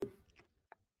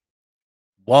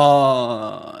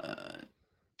One.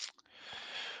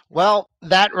 Well,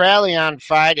 that rally on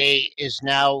Friday is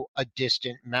now a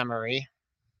distant memory.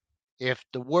 If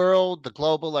the world, the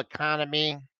global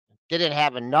economy, didn't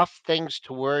have enough things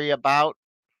to worry about,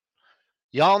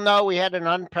 y'all know we had an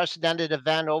unprecedented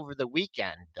event over the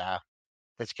weekend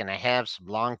that's going to have some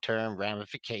long term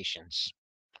ramifications.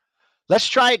 Let's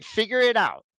try and figure it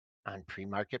out on pre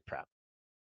market prep.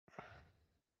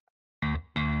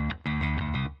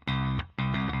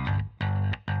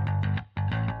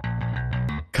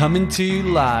 Coming to you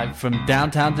live from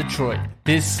downtown Detroit,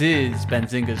 this is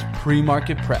Benzinga's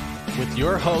Pre-Market Prep with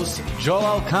your hosts,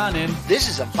 Joel Elkanin. This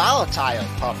is a volatile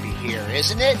puppy here,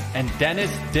 isn't it? And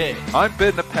Dennis Dick. I'm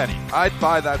bidding a penny. I'd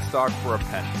buy that stock for a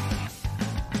penny.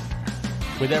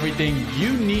 With everything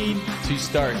you need to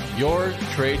start your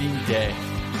trading day.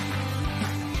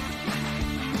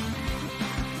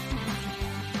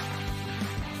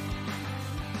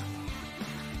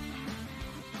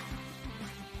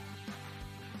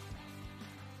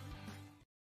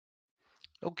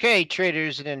 Okay,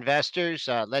 traders and investors,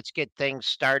 let's get things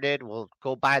started. We'll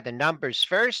go by the numbers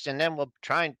first, and then we'll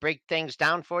try and break things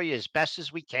down for you as best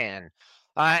as we can.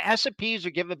 S&Ps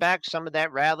are giving back some of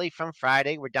that rally from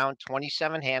Friday. We're down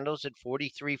 27 handles at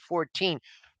 43.14,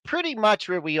 pretty much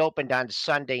where we opened on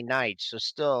Sunday night. So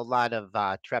still a lot of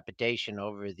trepidation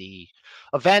over the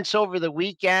events over the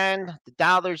weekend. The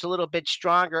dollar's a little bit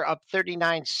stronger, up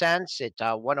 39 cents at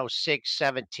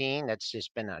 106.17. That's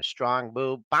just been a strong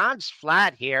move. Bonds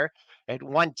flat here at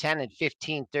 110 and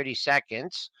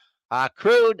 15/32.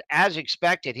 Crude, as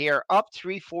expected here, up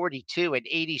 342 at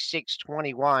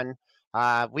 86.21.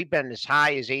 We've been as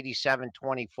high as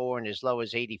 87.24 and as low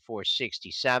as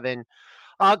 84.67.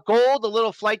 Gold, a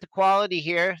little flight to quality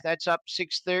here. That's up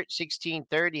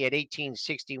 1630 at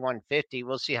 1861.50.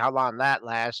 We'll see how long that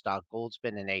lasts. Gold's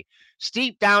been in a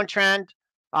steep downtrend.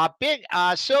 Big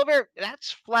silver,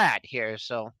 that's flat here,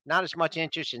 so not as much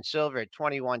interest in silver at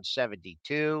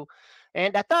 21.72.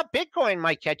 And I thought Bitcoin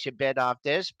might catch a bid off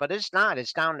this, but it's not.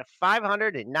 It's down to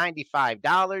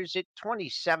 $595 at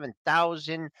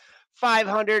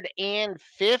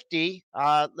 27,550.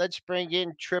 Let's bring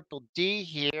in Triple D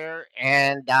here,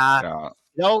 and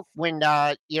when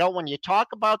you talk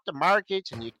about the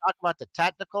markets and you talk about the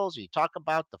technicals, you talk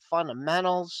about the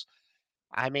fundamentals.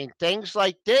 I mean, things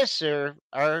like this are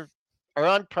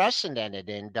unprecedented,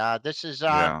 and this is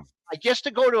I guess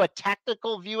to go to a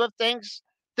technical view of things,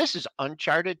 this is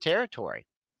uncharted territory.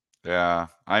 Yeah,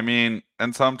 I mean,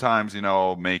 and sometimes,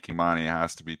 making money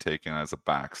has to be taken as a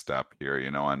back step here,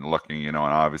 and looking, and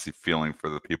obviously feeling for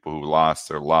the people who lost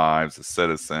their lives, the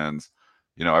citizens,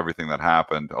 everything that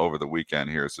happened over the weekend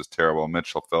here is just terrible.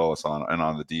 Mitch will fill us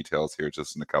on the details here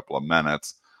just in a couple of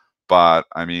minutes. But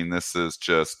I mean, this is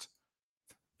just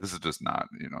not,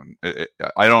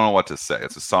 I don't know what to say.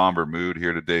 It's a somber mood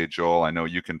here today, Joel. I know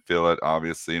you can feel it,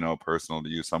 obviously, personal to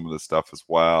you, some of this stuff as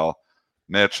well.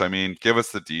 Mitch, I mean, give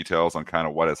us the details on kind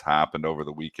of what has happened over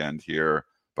the weekend here.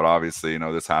 But obviously,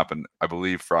 this happened, I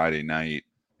believe, Friday night.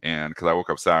 And because I woke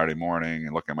up Saturday morning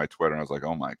and looking at my Twitter, and I was like,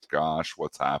 oh my gosh,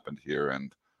 what's happened here?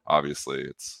 And obviously,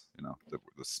 it's,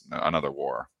 another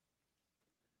war.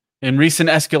 In recent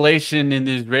escalation in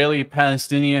the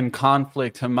Israeli-Palestinian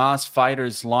conflict, Hamas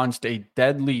fighters launched a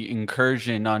deadly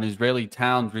incursion on Israeli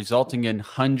towns, resulting in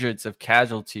hundreds of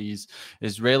casualties.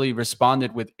 Israeli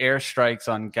responded with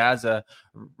airstrikes on Gaza,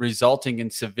 resulting in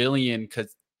civilian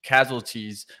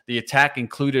casualties. The attack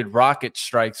included rocket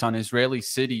strikes on Israeli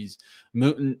cities,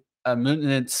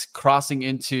 mutants crossing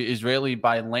into Israeli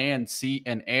by land, sea,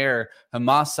 and air.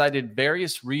 Hamas cited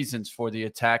various reasons for the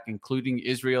attack, including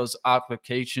Israel's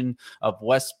occupation of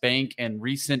West Bank and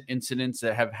recent incidents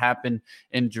that have happened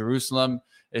in Jerusalem.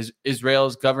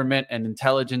 Israel's government and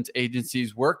intelligence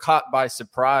agencies were caught by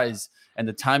surprise, and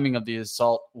the timing of the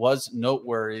assault was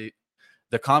noteworthy.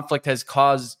 The conflict has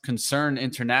caused concern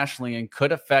internationally and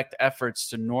could affect efforts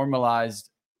to normalize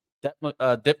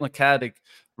diplomatic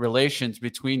relations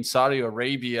between Saudi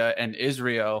Arabia and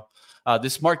Israel.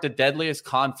 This marked the deadliest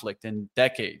conflict in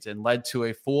decades and led to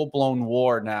a full-blown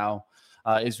war now.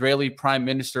 Israeli Prime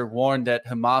Minister warned that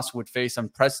Hamas would face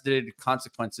unprecedented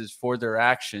consequences for their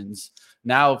actions.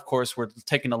 Now, of course, we're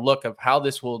taking a look at how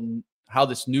this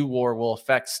new war will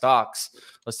affect stocks.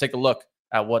 Let's take a look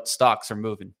at what stocks are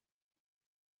moving.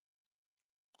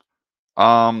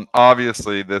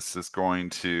 Obviously this is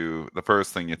the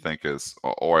first thing you think is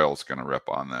oil's going to rip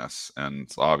on this, and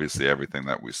it's obviously everything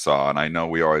that we saw. And I know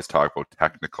we always talk about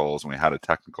technicals, and we had a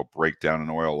technical breakdown in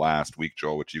oil last week,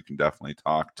 Joel, which you can definitely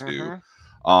talk to.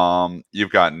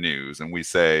 You've got news, and we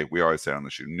always say on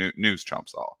the show, news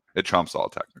trumps all. It trumps all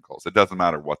technicals. It doesn't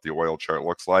matter what the oil chart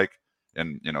looks like.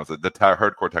 And the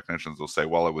hardcore technicians will say,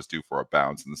 well, it was due for a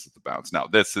bounce, and this is the bounce. Now,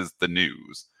 this is the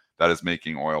news that is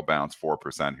making oil bounce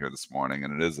 4% here this morning,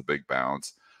 and it is a big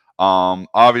bounce.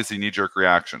 Obviously, knee-jerk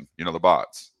reaction. The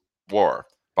bots, war,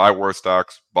 buy war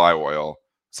stocks, buy oil,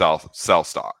 sell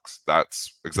stocks.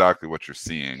 That's exactly what you're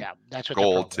seeing. Yeah, that's what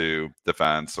Gold to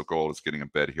defense. So gold is getting a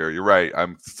bid here. You're right.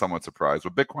 I'm somewhat surprised,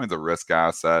 but Bitcoin's a risk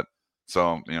asset,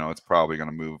 so it's probably going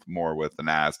to move more with the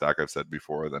Nasdaq. I've said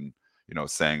before than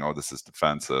saying, oh, this is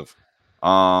defensive.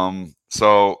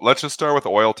 So let's just start with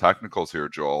oil technicals here,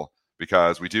 Joel,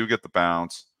 because we do get the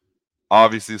bounce.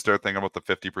 Obviously, start thinking about the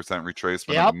 50%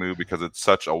 retracement of the move because it's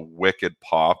such a wicked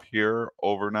pop here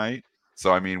overnight.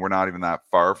 So, I mean, we're not even that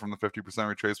far from the 50%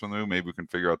 retracement move. Maybe we can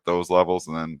figure out those levels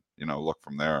and then, look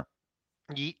from there.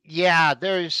 Yeah,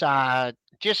 there's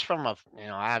just from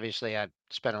obviously I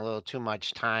spent a little too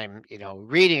much time,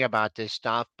 reading about this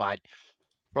stuff, but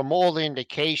from all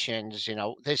indications,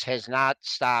 this has not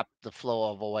stopped the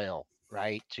flow of oil,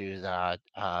 right, to the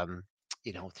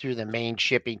through the main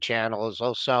shipping channels.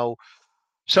 Also,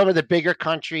 some of the bigger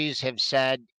countries have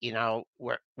said,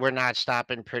 we're not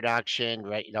stopping production,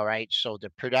 right? Right. So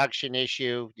the production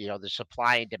issue, the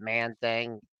supply and demand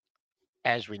thing,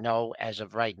 as we know, as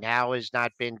of right now, has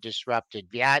not been disrupted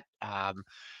yet.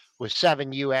 With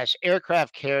 7 U.S.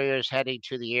 aircraft carriers heading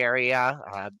to the area,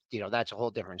 that's a whole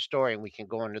different story, and we can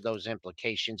go into those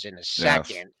implications in a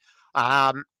second.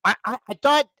 I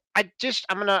thought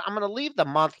I'm gonna leave the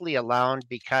monthly alone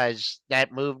because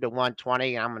that moved to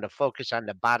 120. And I'm gonna focus on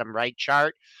the bottom right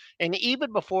chart. And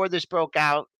even before this broke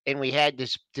out and we had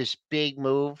this big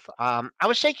move, I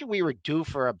was thinking we were due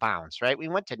for a bounce, right? We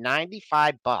went to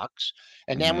 $95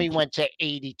 and then we went to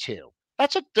 82.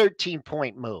 That's a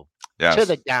 13-point move to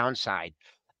the downside.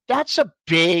 That's a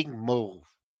big move.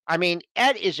 I mean,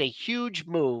 that is a huge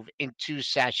move in 2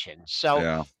 sessions.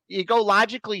 So you go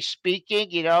logically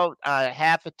speaking,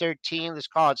 half of 13, let's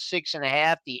call it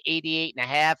 6.5, the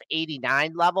 88.5,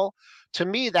 89 level. To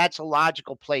me, that's a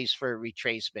logical place for a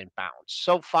retracement bounce.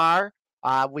 So far,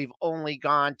 we've only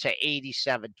gone to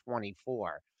 87.24.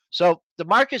 So the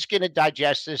market's going to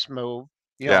digest this move.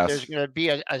 There's going to be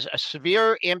a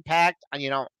severe impact,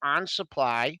 on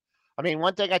supply. I mean,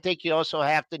 one thing I think you also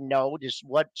have to note is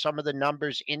what some of the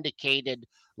numbers indicated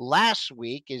last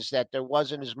week is that there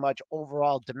wasn't as much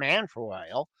overall demand for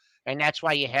oil, and that's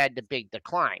why you had the big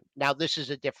decline. Now, this is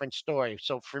a different story.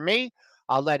 So for me,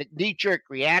 I'll let it knee-jerk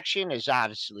reaction is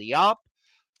obviously up.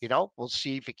 We'll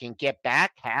see if it can get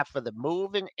back half of the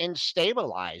move and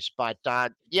stabilize. But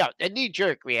the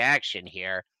knee-jerk reaction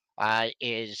here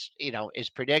is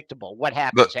predictable. What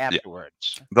happens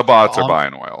afterwards? The bots are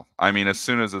buying oil. I mean, as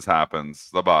soon as this happens,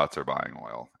 the bots are buying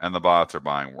oil, and the bots are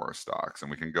buying war stocks.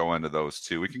 And we can go into those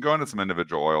too. We can go into some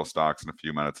individual oil stocks in a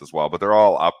few minutes as well, but they're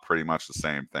all up pretty much the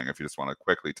same thing. If you just want to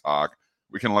quickly talk,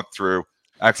 we can look through.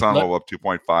 ExxonMobil up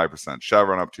 2.5%,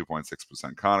 Chevron up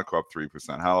 2.6%, Conoco up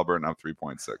 3%, Halliburton up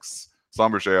 3.6%,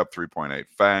 Schlumberger up 3.8%,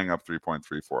 Fang up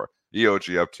 3.34%,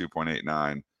 EOG up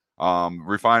 2.89%.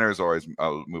 Refiners always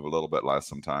move a little bit less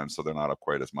sometimes, so they're not up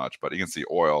quite as much. But you can see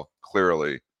oil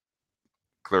clearly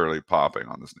popping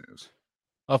on this news.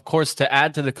 Of course, to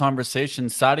add to the conversation,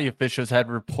 Saudi officials had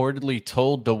reportedly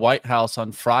told the White House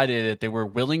on Friday that they were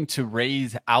willing to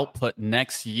raise output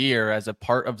next year as a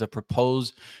part of the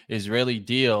proposed Israeli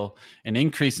deal. An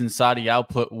increase in Saudi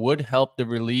output would help to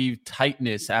relieve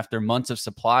tightness after months of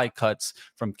supply cuts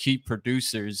from key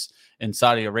producers in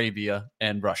Saudi Arabia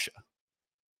and Russia.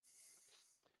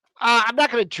 I'm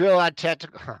not going to drill on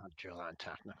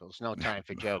technicals. No time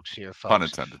for jokes here, folks. Pun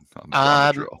intended. On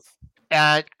the drill.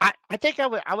 I think I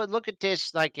would look at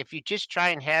this like if you just try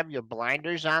and have your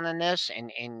blinders on this,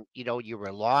 and you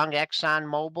were long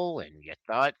ExxonMobil and you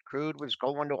thought crude was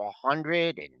going to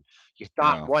 100, and you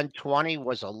thought 120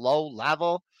 was a low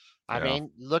level. I mean,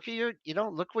 look at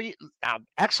look where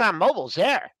ExxonMobil's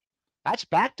there. That's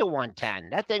back to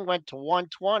 110. That thing went to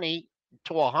 120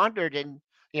 to 100 and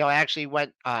actually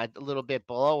went a little bit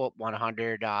below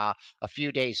 100 a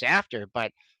few days after.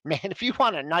 But man, if you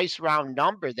want a nice round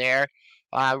number there,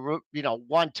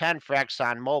 110 for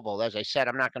ExxonMobil. As I said,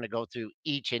 I'm not going to go through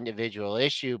each individual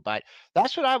issue, but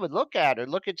that's what I would look at, or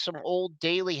look at some old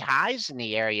daily highs in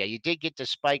the area. You did get the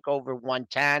spike over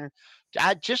 110.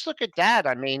 Just look at that.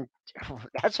 I mean,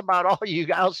 that's about all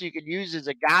else you could use as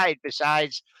a guide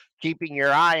besides keeping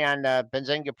your eye on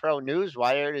Benzinga Pro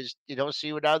Newswire is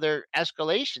see what other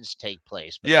escalations take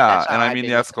place. But and I mean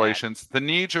the escalations, the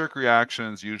knee-jerk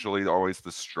reaction is usually always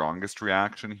the strongest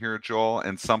reaction here, Joel,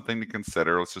 and something to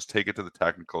consider. Let's just take it to the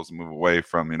technicals and move away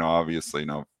from obviously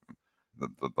the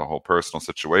whole personal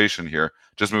situation here.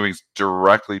 Just moving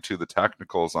directly to the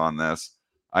technicals on this.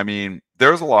 I mean,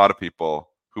 there's a lot of people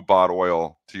who bought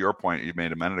oil, to your point you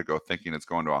made a minute ago, thinking it's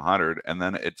going to 100, and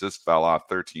then it just fell off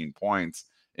 13 points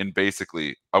in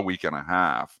basically a week and a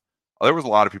half. There was a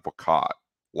lot of people caught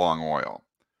long oil.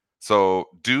 So,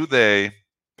 do they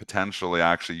potentially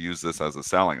actually use this as a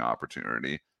selling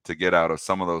opportunity to get out of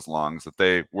some of those longs that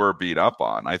they were beat up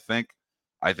on? I think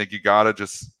you gotta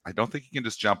just. I don't think you can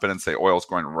just jump in and say oil's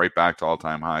going right back to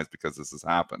all-time highs because this has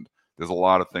happened. There's a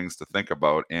lot of things to think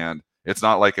about, and it's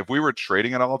not like if we were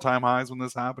trading at all-time highs when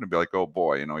this happened, it'd be like, oh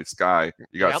boy, you got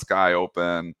Yep. Sky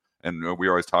open, and we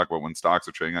always talk about when stocks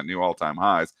are trading at new all-time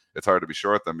highs, it's hard to be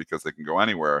short them because they can go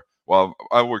anywhere. Well,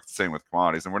 I work the same with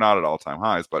commodities, and we're not at all-time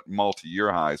highs, but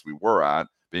multi-year highs we were at,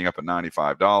 being up at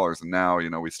 $95, and now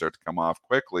we start to come off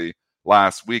quickly.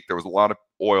 Last week there was a lot of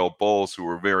oil bulls who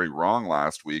were very wrong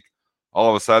last week. All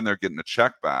of a sudden they're getting a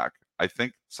check back. I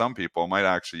think some people might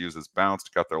actually use this bounce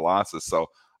to cut their losses. So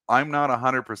I'm not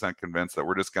 100% convinced that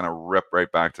we're just going to rip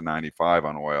right back to 95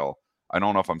 on oil. I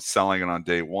don't know if I'm selling it on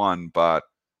day one, but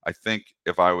I think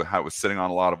if I was sitting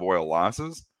on a lot of oil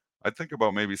losses, I'd think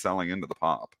about maybe selling into the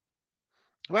pop.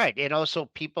 Right. And also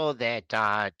people that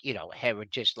were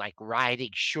just like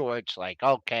riding shorts, like,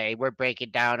 okay, we're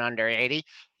breaking down under 80.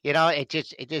 It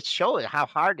just shows how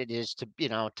hard it is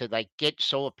to like get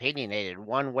so opinionated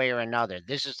one way or another.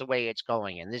 This is the way it's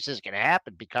going, and this is gonna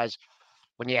happen because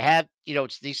when you have,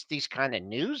 it's these kind of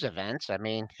news events. I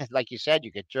mean, like you said,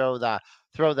 you could throw the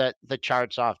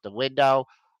charts off the window.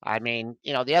 I mean,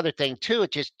 the other thing too,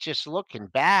 just looking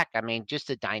back, I mean, just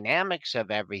the dynamics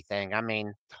of everything. I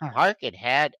mean, the market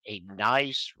had a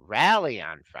nice rally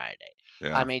on Friday. I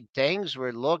Yeah, mean, things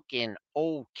were looking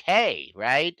okay,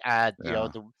 right? yeah,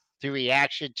 The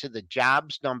reaction to the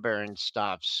jobs number and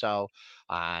stuff. So,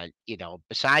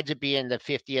 besides it being the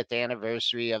 50th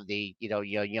anniversary of the,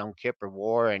 Yom Kippur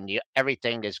War and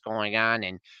everything that's going on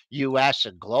in U.S.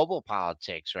 and global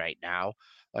politics right now,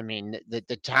 I mean,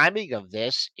 the timing of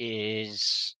this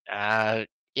is,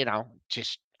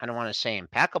 just I don't want to say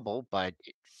impeccable, but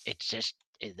it's just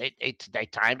they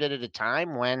timed it at a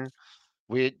time when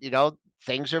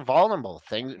things are vulnerable,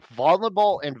 things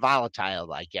vulnerable and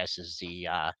volatile. I guess is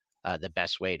the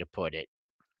best way to put it.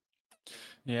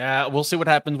 Yeah, we'll see what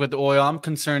happens with the oil. I'm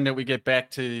concerned that we get back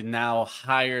to now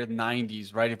higher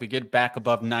 90s, right? If we get back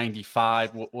above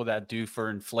 95, what will that do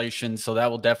for inflation? So that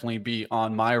will definitely be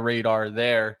on my radar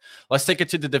there. Let's take it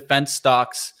to the defense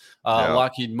stocks. yeah.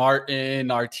 Lockheed Martin,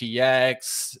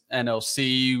 RTX,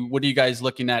 NOC. What are you guys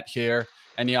looking at here?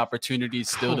 Any opportunities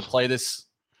still to play this?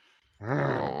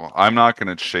 Oh, I'm not going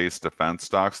to chase defense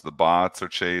stocks. The bots are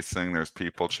chasing, there's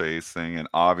people chasing, and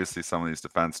obviously some of these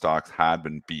defense stocks had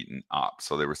been beaten up.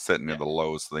 So they were sitting near Yeah. the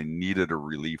lows, so they needed a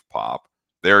relief pop.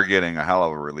 They're getting a hell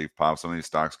of a relief pop. Some of these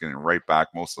stocks getting right back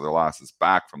most of their losses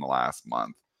back from the last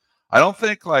month. I don't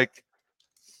think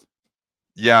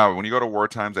yeah, when you go to war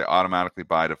times, they automatically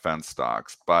buy defense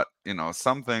stocks. But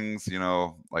some things,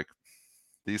 like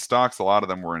these stocks, a lot of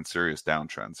them were in serious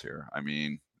downtrends here. I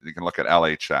mean, you can look at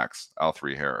LHX,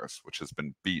 L3 Harris, which has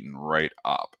been beaten right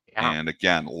up. Yeah. And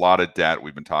again, a lot of debt.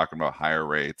 We've been talking about higher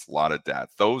rates, a lot of debt.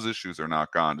 Those issues are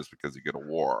not gone just because you get a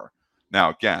war.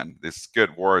 Now, again, this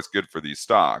good war is good for these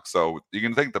stocks. So you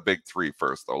can think the big three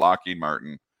first, though. Lockheed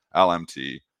Martin,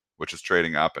 LMT, which is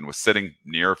trading up and was sitting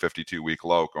near 52-week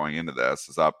low going into this,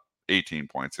 is up 18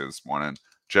 points here this morning.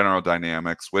 General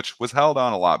Dynamics, which was held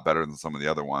on a lot better than some of the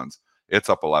other ones, it's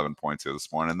up 11 points here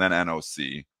this morning. And then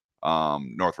NOC,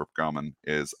 Northrop Grumman,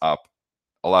 is up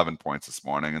 11 points this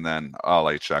morning. And then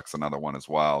LHX, another one as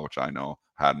well, which I know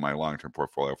had in my long-term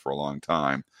portfolio for a long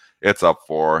time. It's up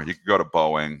 4. You could go to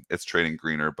Boeing. It's trading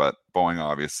greener, but Boeing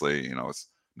obviously, it's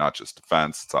not just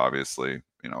defense. It's obviously,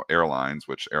 airlines,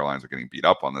 which airlines are getting beat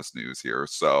up on this news here.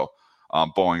 So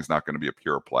Boeing's not going to be a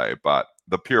pure play, but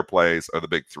the pure plays are the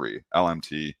big three: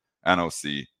 LMT,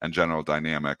 NOC, and General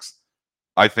Dynamics.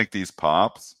 I think these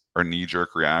pops are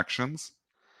knee-jerk reactions,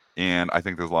 and I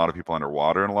think there's a lot of people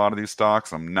underwater in a lot of these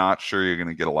stocks. I'm not sure you're going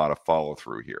to get a lot of follow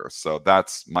through here. So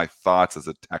that's my thoughts as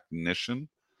a technician.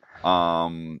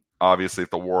 Obviously, if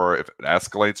it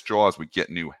escalates, Joel, as we get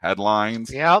new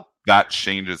headlines, Yep. that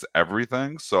changes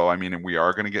everything. So I mean, we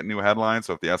are going to get new headlines.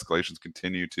 So if the escalations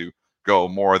continue to go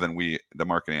more than the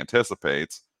market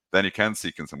anticipates, then you can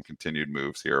see some continued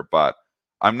moves here. But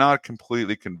I'm not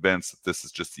completely convinced that this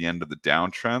is just the end of the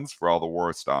downtrends for all the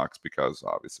war stocks, because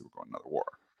obviously we're going another war.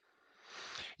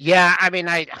 Yeah, I mean,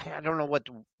 I don't know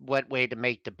what way to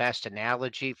make the best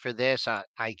analogy for this.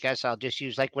 I guess I'll just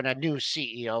use like when a new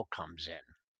CEO comes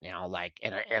in, like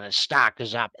and a stock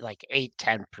is up like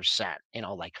 8-10%,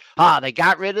 like, they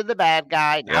got rid of the bad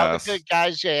guy, now the Yes. good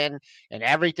guy's in, and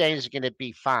everything's gonna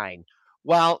be fine.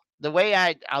 Well, the way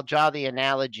I'll draw the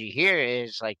analogy here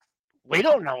is like we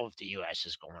don't know if the U.S.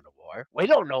 is going to war. We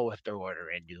don't know if they're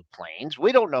ordering new planes.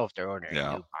 We don't know if they're ordering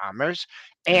Yeah. new bombers.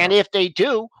 And Yeah. if they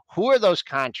do, who are those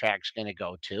contracts going to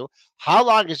go to? How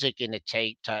long is it going to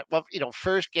take to, well,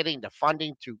 first getting the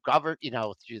funding through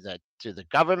through the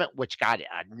government, which got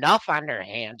enough on their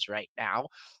hands right now.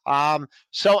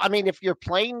 So I mean, if you're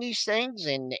playing these things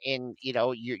and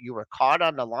you were caught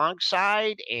on the long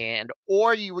side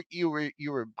or you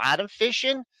were bottom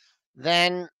fishing,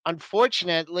 then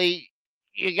unfortunately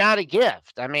you got a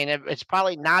gift. I mean, it's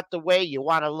probably not the way you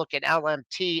want to look at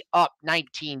LMT up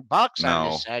 $19 on this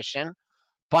No. session,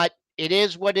 but it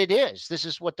is what it is. This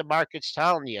is what the market's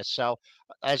telling you. So,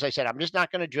 as I said, I'm just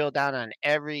not going to drill down on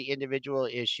every individual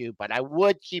issue, but I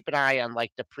would keep an eye on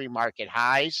like the pre-market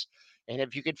highs. And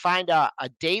if you could find a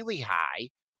daily high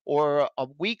or a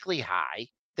weekly high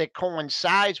that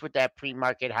coincides with that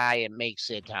pre-market high, it makes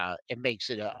it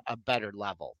a better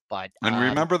level. But And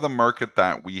remember the market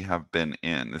that we have been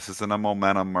in. This isn't a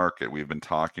momentum market. We've been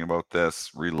talking about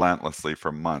this relentlessly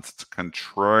for months. It's a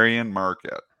contrarian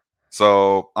market.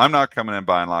 So I'm not coming in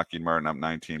buying Lockheed Martin up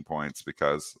 19 points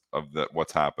because of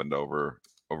what's happened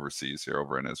overseas here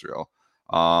over in Israel.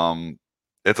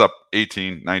 It's up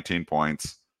 18, 19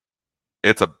 points.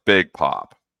 It's a big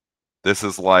pop. This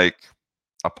is like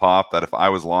a pop that if I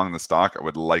was long the stock, I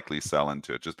would likely sell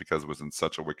into it just because it was in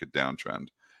such a wicked downtrend.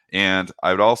 And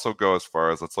I would also go as far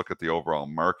as let's look at the overall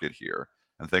market here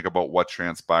and think about what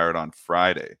transpired on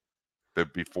Friday.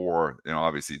 But before,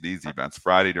 obviously these events,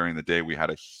 Friday during the day, we had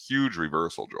a huge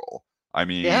reversal, Joel. I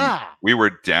mean, yeah, we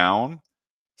were down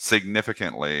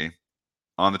significantly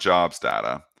on the jobs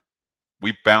data.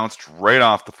 We bounced right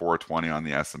off the 420 on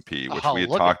the S&P, which oh, we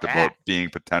had look at talked about that. being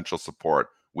potential support.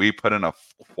 We put in a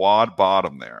quad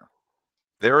bottom there.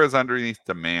 There is underneath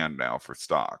demand now for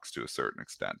stocks to a certain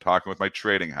extent. Talking with my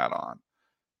trading hat on,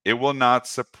 it will not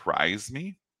surprise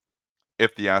me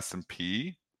if the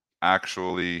S&P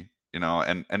actually,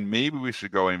 and maybe we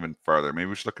should go even further. Maybe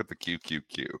we should look at the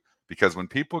QQQ, because when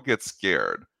people get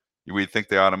scared, we think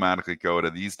they automatically go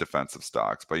to these defensive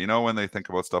stocks. But when they think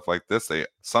about stuff like this, they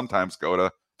sometimes go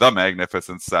to the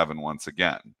Magnificent Seven once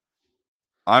again.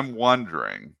 I'm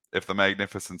wondering if the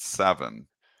Magnificent Seven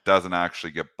doesn't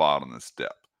actually get bought on this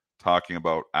dip. Talking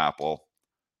about Apple,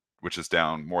 which is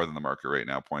down more than the market right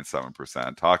now,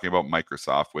 0.7%. Talking about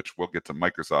Microsoft, which we'll get to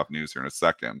Microsoft news here in a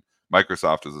second.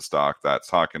 Microsoft is a stock that's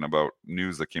talking about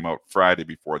news that came out Friday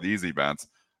before these events.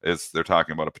 They're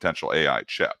talking about a potential AI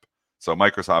chip. So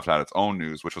Microsoft had its own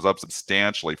news, which was up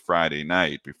substantially Friday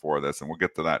night before this, and we'll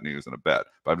get to that news in a bit.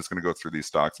 But I'm just going to go through these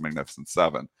stocks, Magnificent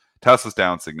Seven. Tesla's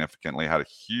down significantly, had a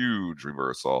huge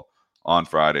reversal on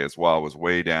Friday as well, was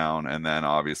way down, and then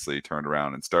obviously turned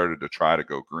around and started to try to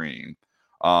go green.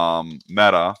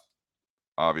 Meta,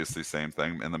 obviously same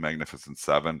thing in the Magnificent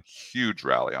Seven, huge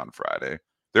rally on Friday.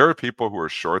 There are people who are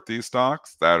short these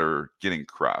stocks that are getting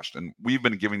crushed, and we've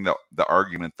been giving the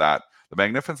argument that the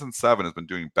Magnificent Seven has been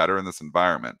doing better in this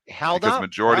environment Held because up.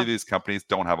 majority Yeah. of these companies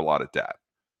don't have a lot of debt.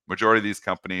 Majority of these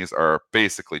companies are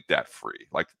basically debt free.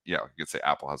 Like, you could say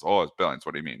Apple has it's billions.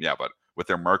 What do you mean? Yeah, but with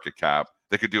their market cap,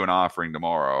 they could do an offering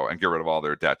tomorrow and get rid of all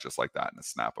their debt just like that in a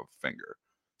snap of a finger.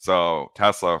 So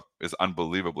Tesla is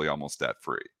unbelievably almost debt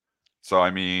free. So I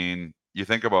mean, you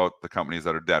think about the companies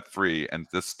that are debt free, and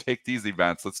just take these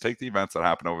events. Let's take the events that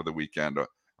happened over the weekend,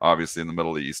 obviously in the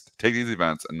Middle East. Take these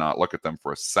events and not look at them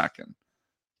for a second.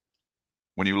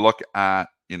 When you look at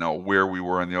where we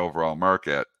were in the overall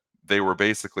market, they were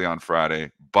basically on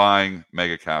Friday buying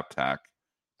mega cap tech.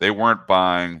 They weren't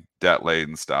buying debt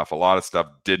laden stuff. A lot of stuff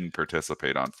didn't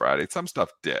participate on Friday. Some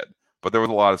stuff did, but there was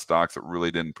a lot of stocks that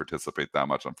really didn't participate that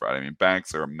much on Friday. I mean,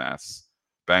 banks are a mess.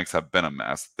 Banks have been a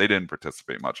mess. They didn't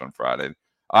participate much on Friday.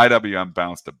 IWM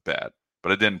bounced a bit,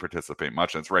 but it didn't participate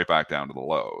much, and it's right back down to the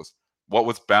lows. What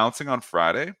was bouncing on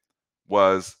Friday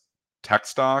was tech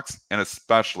stocks and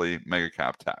especially mega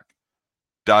cap tech.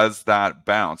 Does that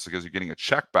bounce, because you're getting a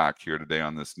check back here today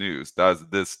on this news? Does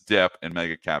this dip in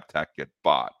mega cap tech get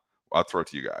bought? I'll throw it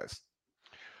to you guys.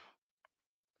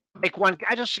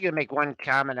 I just gonna make one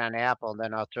comment on Apple, and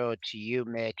then I'll throw it to you,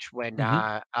 Mitch. When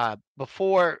Mhm.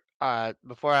 before I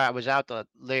was out the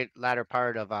latter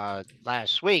part of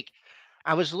last week,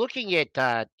 I was looking at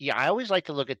I always like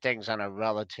to look at things on a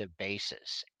relative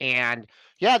basis, and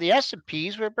yeah, the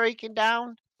S&Ps were breaking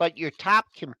down, but your top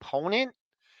component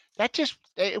that just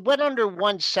it went under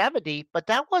 170, but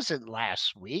that wasn't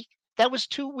last week. That was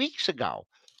 2 weeks ago.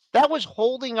 That was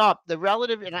holding up the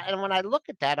relative. And when I look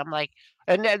at that, I'm like,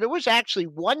 and there was actually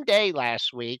one day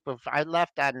last week before I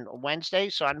left on Wednesday.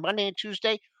 So on Monday and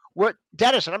Tuesday,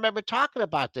 Dennis, and I remember talking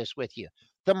about this with you.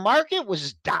 the market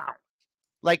was down,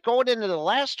 like going into the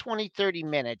last 20, 30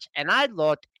 minutes. And I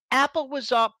looked, Apple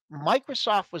was up,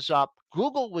 Microsoft was up,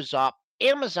 Google was up,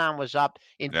 Amazon was up,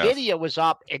 Nvidia was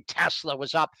up, and Tesla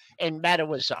was up, and Meta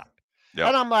was up. Yep.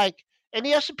 And I'm like, and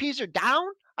the S&Ps are down?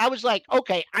 I was like,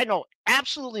 okay, I know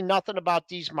absolutely nothing about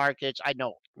these markets. I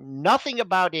know nothing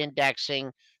about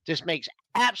indexing. This makes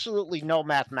absolutely no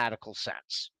mathematical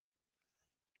sense.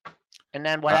 And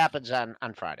then what happens on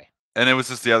Friday? And it was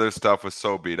just the other stuff was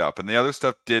so beat up. And the other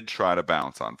stuff did try to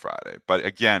bounce on Friday. But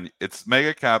again, it's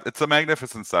mega cap. It's the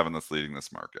Magnificent Seven that's leading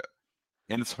this market.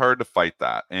 And it's hard to fight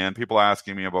that. And people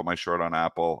asking me about my short on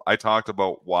Apple. I talked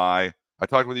about why. I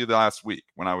talked with you last week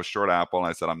when I was short Apple, and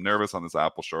I said I'm nervous on this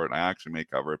Apple short, and I actually may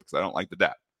cover it because I don't like the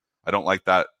debt. I don't like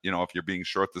that, if you're being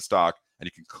short the stock, and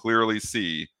you can clearly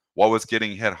see what was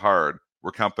getting hit hard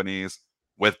were companies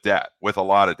with debt, with a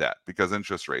lot of debt, because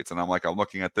interest rates. And I'm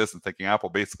looking at this and thinking Apple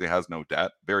basically has no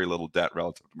debt, very little debt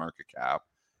relative to market cap.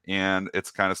 And it's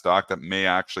kind of stock that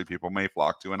people may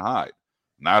flock to and hide.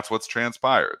 And that's what's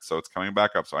transpired. So it's coming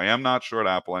back up. So I am not short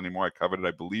Apple anymore. I covered it,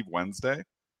 I believe, Wednesday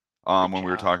when we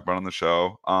were talking about it on the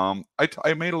show.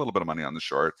 I made a little bit of money on the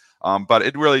short, but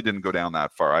it really didn't go down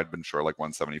that far. I'd been short like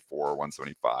 174 or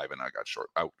 175, and I got short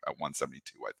out at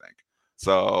 172, I think.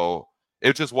 So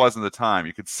it just wasn't the time.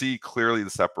 You could see clearly the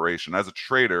separation. As a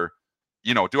trader,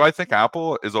 do I think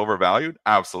Apple is overvalued?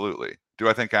 Absolutely. Do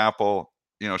I think Apple,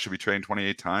 should be trading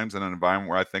 28 times in an environment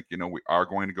where I think, we are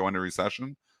going to go into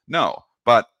recession? No.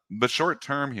 But the short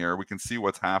term here, we can see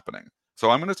what's happening.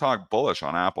 So I'm going to talk bullish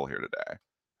on Apple here today,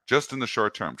 just in the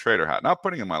short term trader hat, not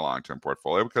putting in my long term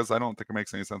portfolio because I don't think it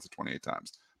makes any sense at 28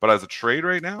 times. But as a trade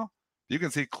right now, you can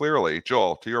see clearly,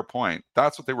 Joel, to your point,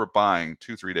 that's what they were buying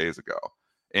 2-3 days ago.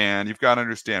 And you've got to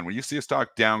understand, when you see a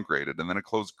stock downgraded and then it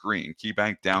closed green,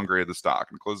 KeyBank downgraded the stock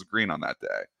and closed green on that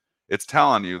day, it's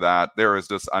telling you that there is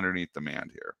just underneath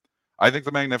demand here. I think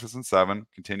the Magnificent Seven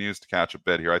continues to catch a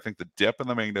bid here. I think the dip in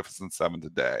the Magnificent Seven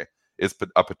today is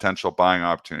a potential buying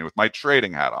opportunity with my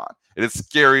trading hat on. It is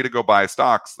scary to go buy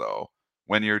stocks, though,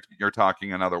 when you're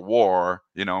talking another war,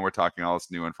 and we're talking all this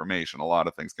new information. A lot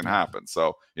of things can happen.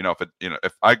 So,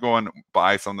 if I go and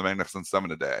buy some of the Magnificent Seven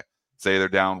today, say they're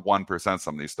down 1%,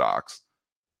 some of these stocks,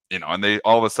 and they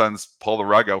all of a sudden pull the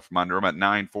rug out from under them at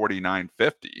 940,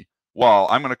 950. Well,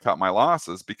 I'm going to cut my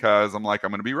losses because I'm going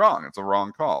to be wrong. It's a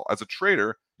wrong call. As a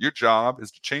trader, your job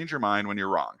is to change your mind when you're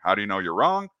wrong. How do you know you're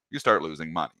wrong? You start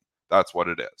losing money. That's what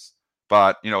it is.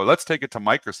 But, let's take it to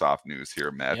Microsoft news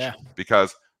here, Mitch,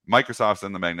 because Microsoft's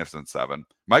in the Magnificent Seven.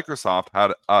 Microsoft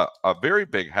had a very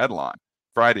big headline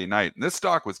Friday night, and this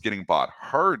stock was getting bought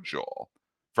hard, Joel.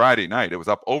 Friday night, it was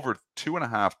up over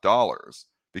 $2.50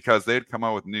 because they'd come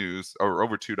out with news, or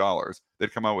over $2.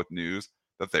 They'd come out with news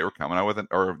that they were coming out with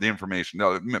or the information.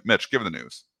 No, Mitch, give the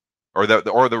news, or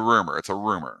the rumor. It's a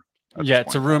rumor.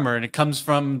 It's a rumor, and it comes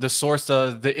from the source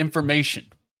of the information.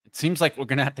 It seems like we're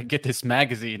gonna have to get this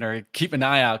magazine or keep an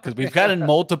eye out because we've gotten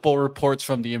multiple reports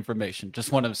from the information.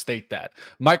 Just want to state that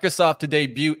Microsoft to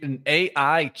debut an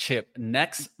AI chip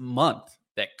next month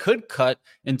that could cut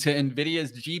into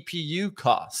NVIDIA's GPU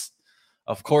costs.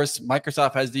 Of course,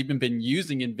 Microsoft has even been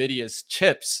using NVIDIA's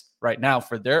chips right now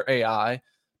for their AI.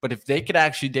 But if they could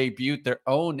actually debut their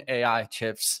own AI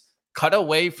chips, cut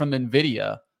away from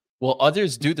NVIDIA, will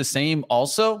others do the same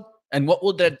also? And what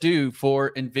will that do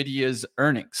for NVIDIA's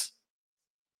earnings?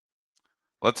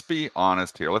 Let's be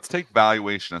honest here. Let's take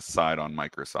valuation aside on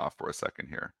Microsoft for a second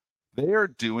here. They are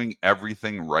doing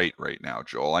everything right now,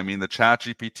 Joel. I mean, the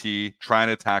ChatGPT trying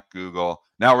to attack Google.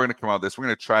 Now we're going to come out with this. We're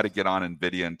going to try to get on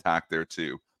NVIDIA and attack there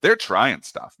too. They're trying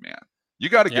stuff, man. You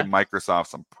got to give Microsoft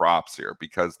some props here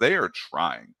because they are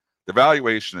trying. The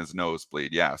valuation is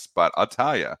nosebleed, yes. But I'll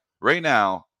tell you, right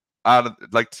now,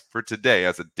 for today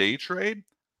as a day trade,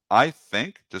 I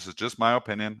think, this is just my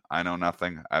opinion. I know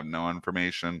nothing. I have no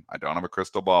information. I don't have a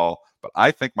crystal ball. But I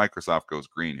think Microsoft goes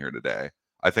green here today.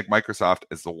 I think Microsoft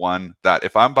is the one that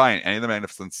if I'm buying any of the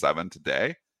Magnificent Seven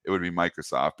today, it would be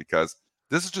Microsoft because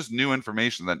this is just new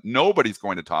information that nobody's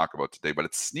going to talk about today, but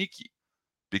it's sneaky.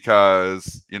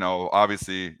 Because,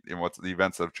 obviously, what's the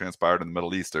events that have transpired in the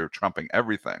Middle East are trumping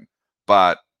everything.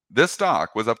 But this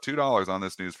stock was up $2 on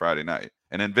this news Friday night.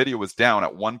 And NVIDIA was down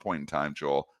at one point in time,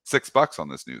 Joel, $6 on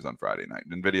this news on Friday night.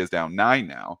 NVIDIA is down 9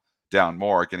 now, down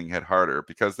more, getting hit harder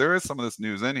because there is some of this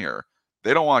news in here.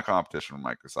 They don't want competition from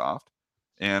Microsoft.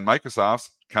 And Microsoft's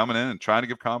coming in and trying to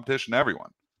give competition to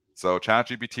everyone. So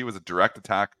ChatGPT was a direct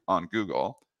attack on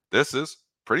Google. This is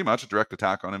pretty much a direct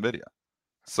attack on NVIDIA.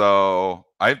 So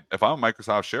if I'm a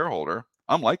Microsoft shareholder,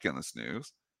 I'm liking this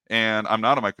news. And I'm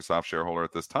not a Microsoft shareholder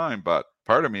at this time, but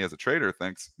part of me as a trader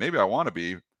thinks maybe I want to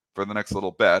be for the next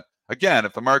little bit. again,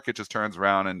 if the market just turns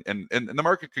around and the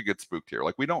market could get spooked here,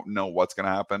 like we don't know what's going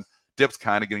to happen. Dip's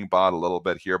kind of getting bought a little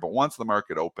bit here, but once the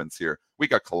market opens here, we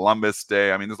got Columbus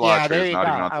Day. I mean, there's a lot of Yeah, there traders you not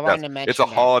go. even on I the wanted desk. to It's a mention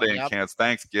that. holiday in Yep. Canada. It's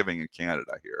Thanksgiving in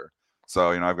Canada here.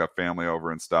 So, I've got family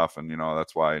over and stuff, and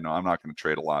that's why I'm not going to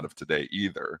trade a lot of today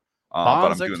either. But I'm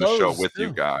Bonds are doing the show closed with you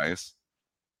too, guys.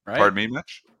 right? Pardon me,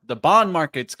 Mitch? The bond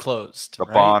market's closed, The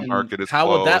right? bond And market is how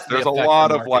would closed. that be There's a affect the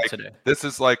lot of market like today? this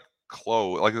is like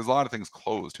closed. Like there's a lot of things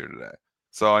closed here today.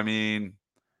 So I mean,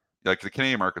 like the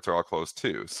Canadian markets are all closed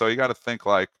too. So you got to think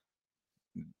like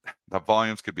the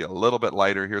volumes could be a little bit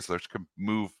lighter here, so this could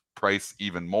move price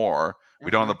even more. We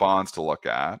don't have the bonds to look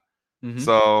at.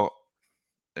 So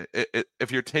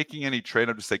if you're taking any trade,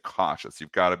 I'd just say cautious.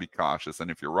 You've got to be cautious.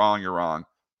 And if you're wrong, you're wrong.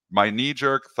 My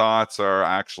knee-jerk thoughts are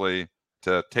actually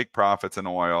to take profits in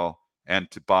oil and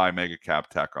to buy mega cap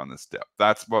tech on this dip.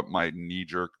 That's what my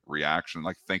knee-jerk reaction,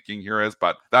 like thinking here is,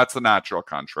 but that's the natural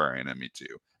contrarian in me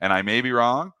too. And I may be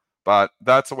wrong, but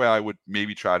that's the way I would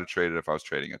maybe try to trade it if I was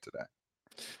trading it today.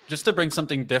 Just to bring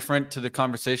something different to the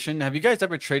conversation, have you guys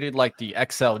ever traded like the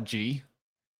XLG?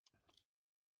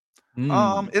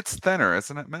 It's thinner,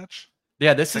 isn't it, Mitch?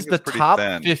 Yeah, this I is think the it's pretty top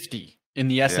thin. 50 in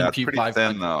the Yeah, it's S&P pretty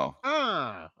thin 500. though.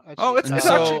 Let's Oh, see. it's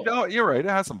so- actually no, you're right. It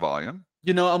has some volume.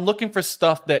 I'm looking for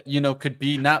stuff that, could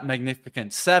be not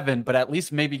magnificent 7, but at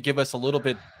least maybe give us a little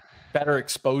bit better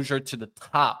exposure to the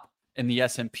top in the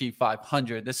S&P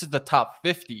 500. This is the top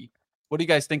 50. What do you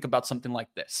guys think about something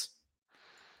like this?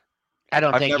 I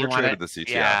don't I've think never you want traded to. this ETF.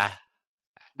 Yeah.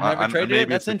 Never traded it?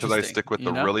 Maybe it's That's because I interesting. stick with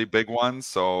the really big ones.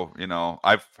 So,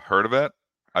 I've heard of it.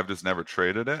 I've just never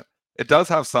traded it. It does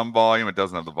have some volume. It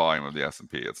doesn't have the volume of the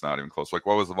S&P. It's not even close. Like,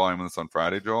 what was the volume of this on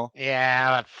Friday, Joel?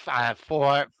 Yeah,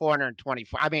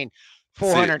 424. I mean, See,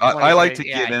 420. I like to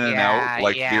Yeah, get in and out,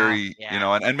 like very,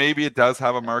 yeah. and maybe it does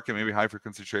have a market. Maybe high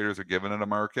frequency traders are giving it a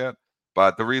market.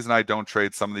 But the reason I don't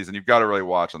trade some of these, and you've got to really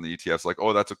watch on the ETFs, like,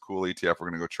 oh, that's a cool ETF. We're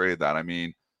going to go trade that. I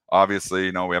mean, obviously,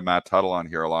 we have Matt Tuttle on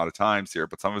here a lot of times here,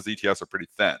 but some of his ETFs are pretty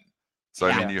thin. So,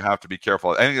 I mean, you have to be careful.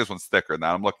 I think this one's thicker than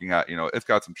that. I'm looking at, it's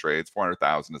got some trades.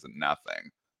 400,000 isn't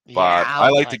nothing. But I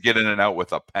like to get in and out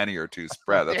with a penny or two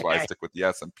spread. That's why I stick with the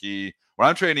S&P. When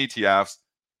I'm trading ETFs,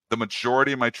 the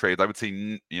majority of my trades, I would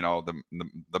say,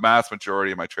 the mass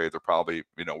majority of my trades are probably,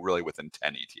 really within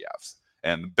 10 ETFs.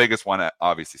 And the biggest one,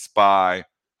 obviously, SPY,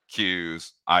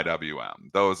 Qs,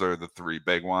 IWM. Those are the three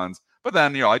big ones. But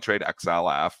then, I trade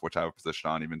XLF, which I have a position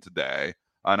on even today.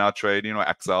 And I'll trade,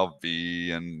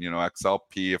 XLV and,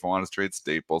 XLP if I want to trade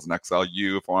staples, and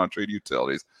XLU if I want to trade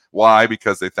utilities. Why?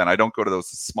 Because they thin. I don't go to those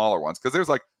smaller ones because there's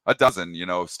like a dozen,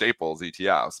 staples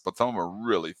ETFs, but some of them are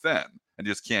really thin and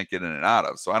just can't get in and out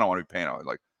of. So I don't want to be paying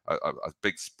like a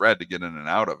big spread to get in and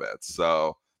out of it.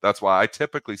 So that's why I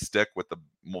typically stick with the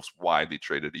most widely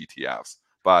traded ETFs.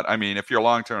 But I mean, if you're a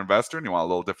long-term investor and you want a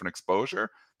little different exposure,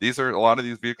 a lot of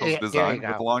these vehicles are designed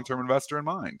with a long-term investor in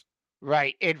mind.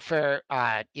 Right. And for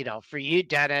for you,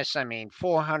 Dennis, I mean,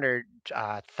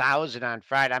 400,000 on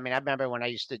Friday. I mean, I remember when I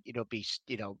used to, be,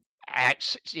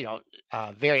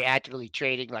 very actively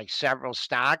trading like several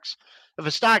stocks. If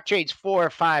a stock trades 400,000 or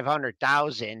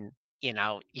 500,000, you're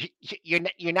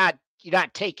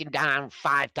not taking down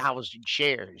 5,000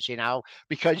 shares,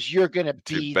 because you're going to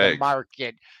be the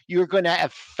market. You're going to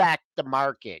affect the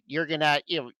market. You're going to,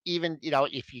 even,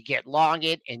 if you get long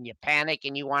it and you panic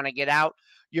and you want to get out,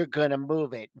 you're going to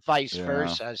move it, vice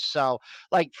versa. So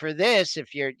like for this,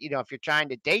 if you're trying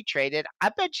to day trade it, I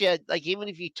bet you, like, even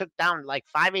if you took down like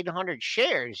 800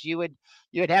 shares, you would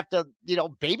have to,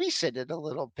 babysit it a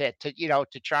little bit to,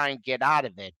 to try and get out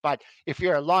of it. But if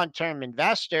you're a long-term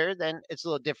investor, then it's a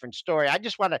little different story. I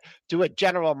just want to do a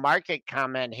general market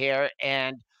comment here.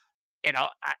 And,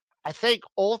 I think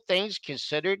all things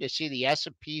considered, to see the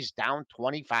S&P's down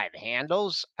 25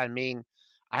 handles, I mean,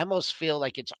 I almost feel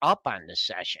like it's up on this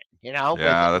session, Yeah,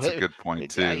 that's a good point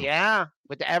too. Yeah,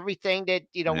 with everything that,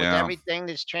 with everything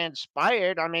that's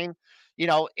transpired. I mean,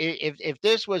 if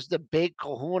this was the big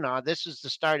kahuna, this is the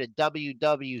start of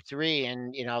WW3,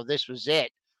 and, this was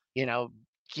it,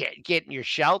 getting your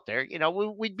shelter,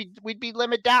 we'd be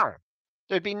limit down.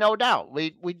 There'd be no doubt.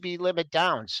 We'd be limit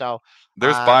down. So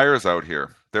there's buyers out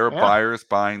here. There are yeah. buyers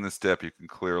buying this dip. You can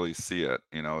clearly see it,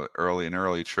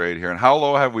 early trade here. And how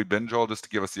low have we been, Joel? Just to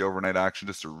give us the overnight action,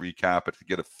 just to recap it, to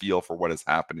get a feel for what has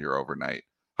happened here overnight.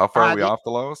 How far are we off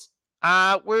the lows?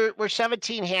 We're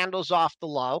 17 handles off the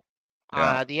low.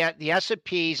 Yeah. The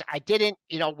S&Ps, I didn't,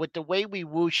 with the way we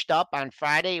whooshed up on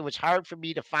Friday, it was hard for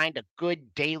me to find a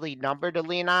good daily number to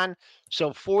lean on.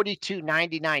 So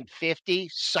 42.99.50,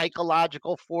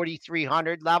 psychological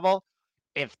 4,300 level.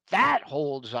 If that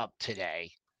holds up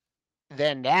today,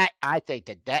 then that I think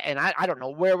that and I don't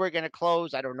know where we're going to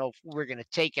close. I don't know if we're going to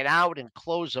take it out and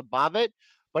close above it.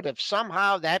 But if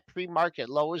somehow that pre-market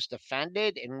low is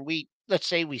defended and let's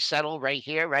say we settle right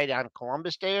here, right on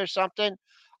Columbus Day or something,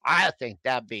 I think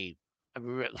that'd be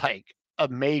like a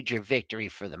major victory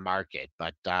for the market.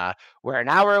 But we're an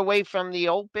hour away from the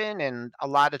open, and a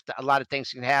lot of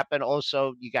things can happen.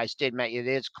 Also, you guys did mention it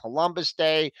is Columbus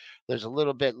Day. There's a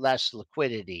little bit less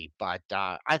liquidity, but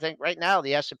I think right now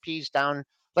the S&P's down.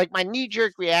 Like my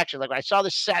knee-jerk reaction, like when I saw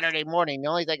this Saturday morning, the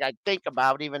only thing I think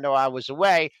about, even though I was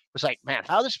away, was like, man,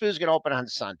 how this food's going to open on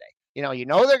Sunday? You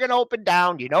know they're going to open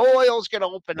down. You know oil's going to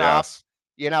open up. Yes.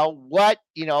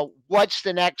 What's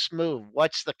the next move?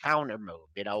 What's the counter move?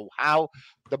 How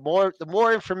the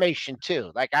more information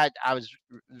too. Like I was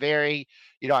very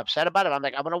upset about it. I'm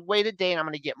like, I'm gonna wait a day and I'm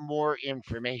gonna get more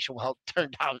information. Well, it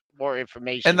turned out more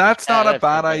information. And that's not a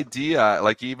bad idea.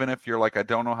 Like, even if you're like, I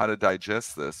don't know how to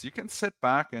digest this, you can sit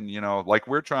back and, like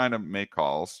we're trying to make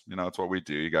calls. It's what we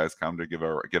do. You guys come to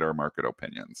get our market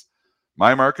opinions.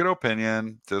 My market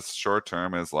opinion this short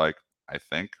term is like, I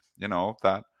think,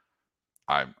 that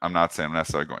I'm not saying I'm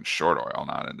necessarily going short oil,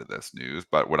 not into this news,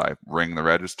 but would I ring the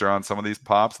register on some of these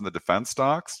pops in the defense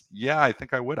stocks? Yeah, I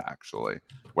think I would actually.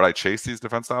 Would I chase these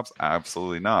defense stocks?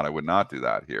 Absolutely not. I would not do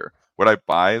that here. Would I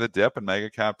buy the dip in mega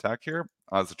cap tech here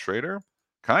as a trader?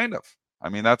 Kind of. I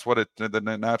mean, that's what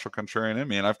the natural contrarian in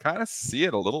me, and I've kind of see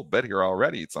it a little bit here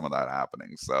already, some of that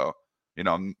happening. So,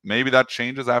 maybe that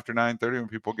changes after 9:30 when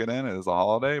people get in. It is a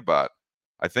holiday, but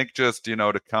I think just,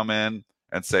 to come in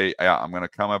and say, yeah, I'm going to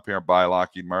come up here and buy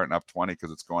Lockheed Martin up 20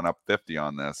 because it's going up 50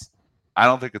 on this. I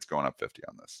don't think it's going up 50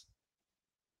 on this.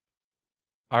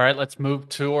 All right, let's move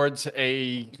towards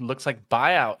looks like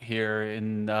buyout here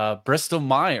in Bristol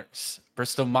Myers.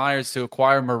 Bristol Myers to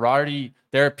acquire Mirati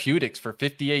Therapeutics for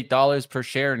 $58 per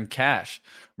share in cash.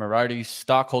 Mirati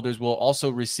stockholders will also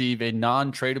receive a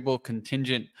non-tradable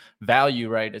contingent value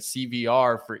right, a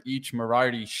CVR, for each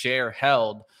Mirati share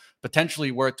held, potentially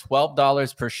worth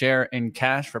 $12 per share in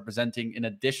cash, representing an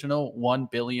additional $1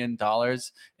 billion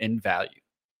in value.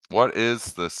 What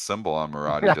is the symbol on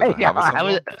Mirati? Does it have a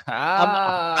symbol?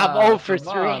 I'm 0 for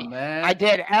 3. I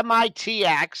did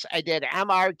MITX. I did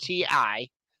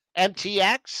MRTI.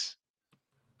 MTX?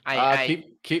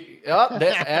 Keep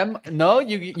up. No,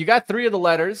 you got 3 of the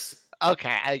letters.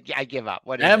 Okay, I give up.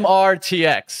 What is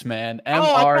MRTX, man?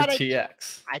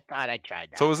 MRTX. I thought I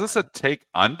tried that. So is this a take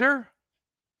under?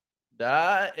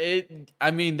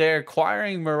 They're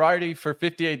acquiring Mirati for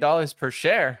 $58 per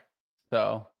share.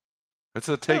 So it's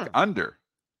a take under.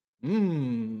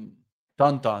 Dun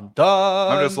dun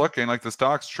dun. I'm just looking, like the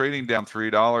stock's trading down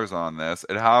 $3 on this.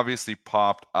 It obviously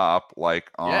popped up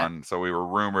so we were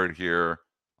rumored here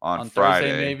on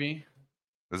Friday. Thursday, maybe.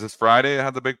 Is this Friday it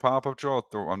had the big pop-up, Joel?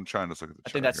 I'm trying to look at the chart. I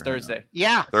think that's Thursday.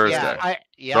 Yeah. Thursday.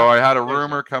 Yeah. So I had a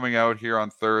rumor coming out here on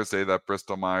Thursday that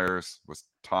Bristol Myers was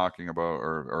talking about,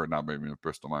 or not maybe with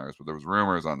Bristol Myers, but there was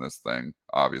rumors on this thing,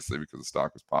 obviously, because the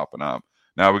stock was popping up.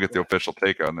 Now we get the official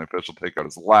takeout, and the official takeout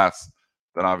is less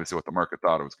than obviously what the market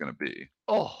thought it was going to be.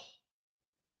 Oh.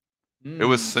 It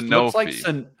was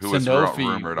Sanofi who was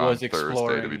rumored on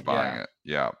Thursday to be buying it.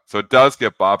 Yeah. So it does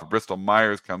get bought, but Bristol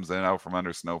Myers comes in out from under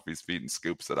Sanofi's feet and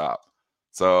scoops it up.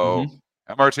 So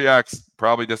MRTX,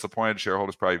 probably disappointed.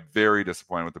 Shareholders probably very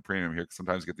disappointed with the premium here, because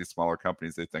sometimes you get these smaller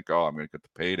companies, they think, oh, I'm going to get the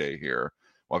payday here.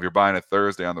 Well, if you're buying it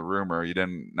Thursday on the rumor, you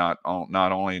didn't not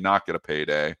only not get a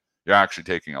payday, you're actually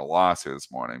taking a loss here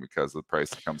this morning because the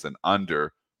price comes in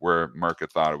under where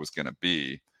market thought it was going to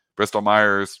be. Bristol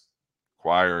Myers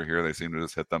acquire here, they seem to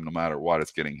just hit them no matter what.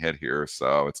 It's getting hit here,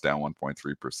 so it's down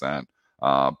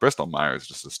 1.3%. Bristol Myers is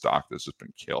just a stock that's just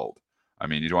been killed. I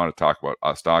mean, you don't want to talk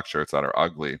about stock charts that are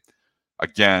ugly.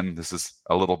 Again, this is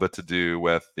a little bit to do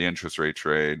with the interest rate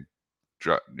trade.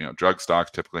 Drug stocks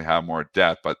typically have more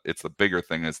debt, but it's the bigger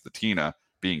thing is the TINA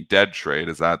being dead trade,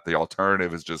 is that the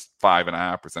alternative is just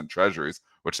 5.5% treasuries,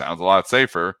 which sounds a lot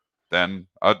safer than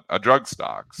a drug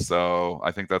stock. So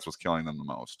I think that's what's killing them the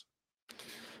most.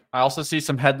 I also see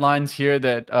some headlines here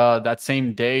that that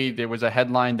same day there was a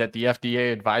headline that the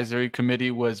FDA advisory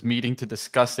committee was meeting to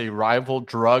discuss a rival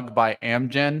drug by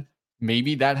Amgen.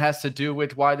 Maybe that has to do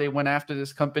with why they went after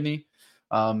this company.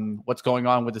 What's going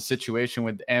on with the situation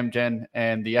with Amgen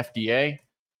and the FDA?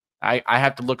 I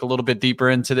have to look a little bit deeper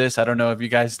into this. I don't know if you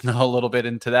guys know a little bit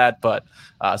into that, but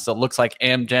so it looks like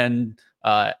Amgen,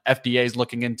 FDA is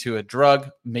looking into a drug,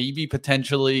 maybe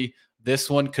potentially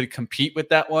this one could compete with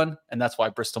that one, and that's why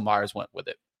Bristol Myers went with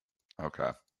it.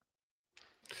 Okay.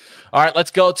 All right,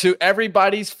 let's go to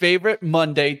everybody's favorite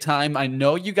Monday time. I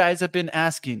know you guys have been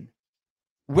asking,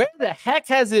 where the heck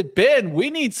has it been? We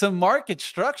need some market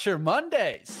structure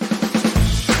Mondays.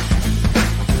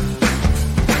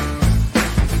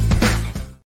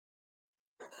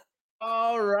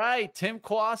 All right, Tim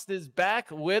Quast is back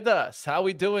with us. How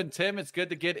we doing, Tim? It's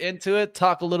good to get into it.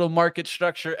 Talk a little market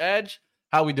structure edge.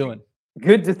 How we doing?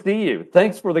 Good to see you.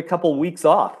 Thanks for the couple weeks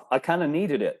off. I kind of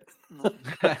needed it.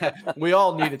 We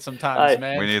all need it sometimes, I, We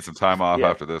man. need some time off yeah.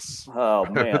 after this Oh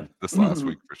man. this last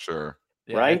week for sure.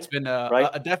 Yeah, Right? it's been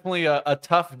Right? definitely a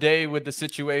tough day with the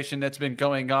situation that's been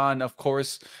going on. Of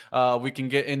course, we can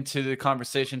get into the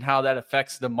conversation how that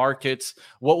affects the markets.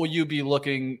 What will you be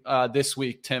looking this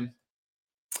week, Tim?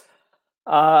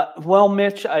 Well,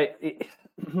 Mitch,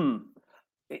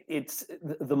 it's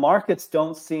the markets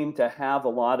don't seem to have a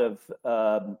lot of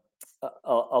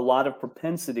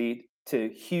propensity to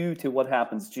hew to what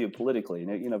happens geopolitically.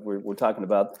 We're talking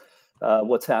about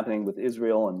what's happening with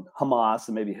Israel and Hamas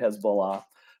and maybe Hezbollah.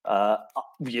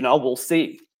 We'll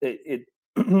see.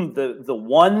 The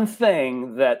one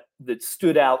thing that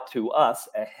stood out to us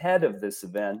ahead of this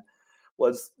event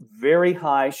was very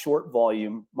high short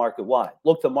volume market wide.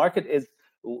 Look, the market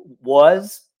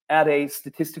was at a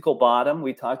statistical bottom.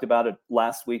 We talked about it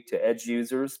last week to edge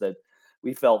users that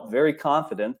we felt very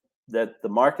confident that the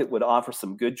market would offer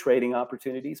some good trading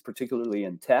opportunities, particularly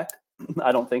in tech.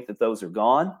 I don't think that those are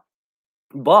gone.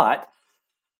 But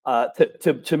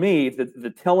to me,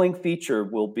 the telling feature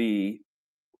will be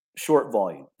short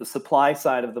volume, the supply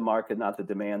side of the market, not the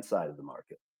demand side of the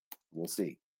market. We'll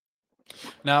see.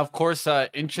 Now, of course,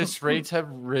 interest rates have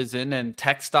risen and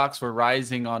tech stocks were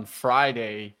rising on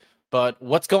Friday. But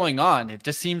what's going on? It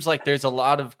just seems like there's a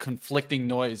lot of conflicting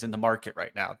noise in the market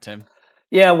right now, Tim.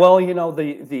 Yeah, well,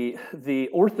 the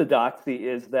orthodoxy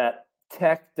is that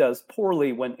tech does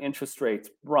poorly when interest rates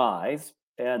rise.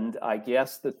 And I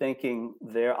guess the thinking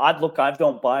there, I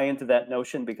don't buy into that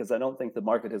notion because I don't think the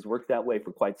market has worked that way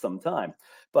for quite some time.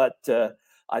 But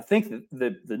I think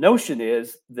that the notion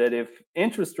is that if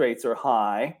interest rates are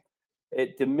high,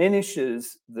 it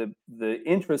diminishes the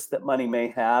interest that money may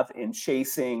have in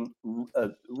chasing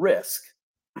risk.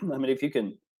 I mean, if you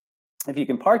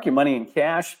can park your money in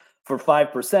cash for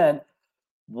 5%,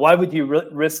 why would you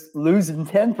risk losing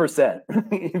 10%?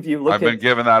 If you look, I've been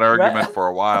given that argument for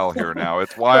a while here now.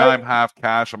 It's why Right. I'm half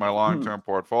cash in my long-term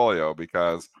portfolio,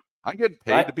 because I get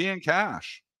paid to be in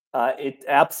cash. It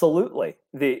absolutely.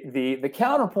 The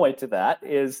counterpoint to that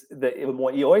is that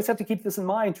you always have to keep this in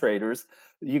mind, traders.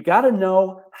 You got to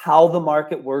know how the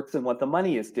market works and what the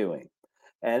money is doing,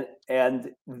 and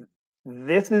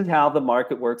this is how the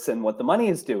market works and what the money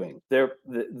is doing. There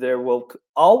will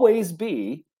always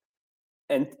be,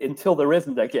 and until there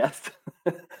isn't, I guess,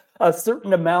 a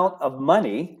certain amount of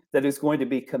money that is going to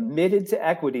be committed to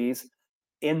equities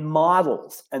in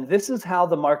models. And this is how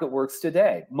the market works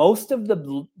today. Most of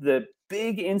the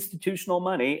big institutional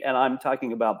money, and I'm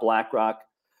talking about BlackRock,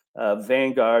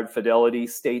 Vanguard, Fidelity,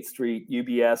 State Street,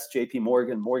 UBS, JP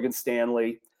Morgan, Morgan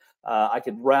Stanley, I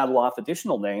could rattle off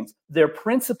additional names. They're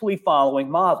principally following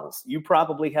models. You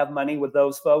probably have money with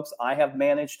those folks. I have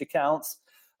managed accounts.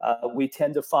 We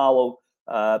tend to follow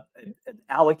an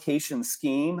allocation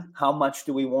scheme. How much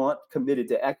do we want committed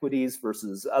to equities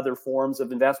versus other forms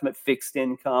of investment, fixed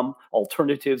income,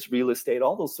 alternatives, real estate,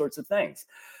 all those sorts of things.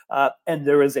 And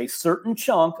there is a certain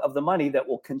chunk of the money that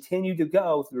will continue to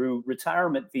go through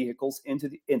retirement vehicles into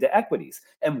equities.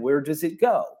 And where does it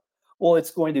go? Well,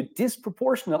 it's going to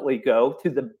disproportionately go to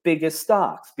the biggest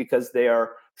stocks because they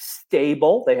are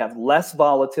stable, they have less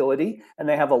volatility, and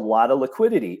they have a lot of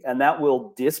liquidity. And that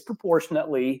will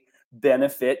disproportionately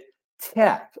benefit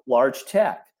tech, large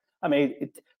tech. I mean,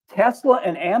 Tesla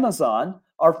and Amazon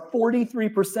are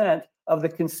 43% of the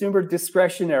consumer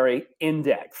discretionary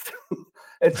index.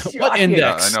 It's What shocking.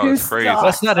 index? Yeah, I know, it's crazy.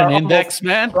 That's not an index,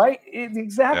 man. Right?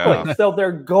 Exactly. Yeah. So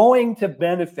they're going to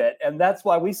benefit. And that's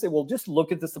why we say, well, just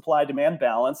look at the supply demand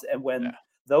balance. And when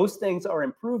those things are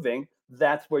improving,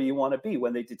 that's where you want to be.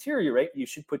 When they deteriorate, you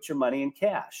should put your money in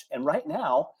cash. And right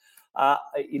now,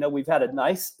 we've had a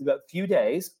nice few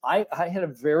days. I had a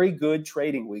very good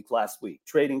trading week last week,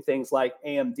 trading things like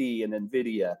AMD and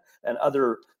NVIDIA and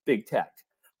other big tech.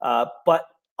 But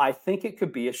I think it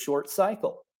could be a short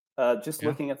cycle,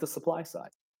 looking at the supply side.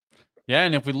 Yeah,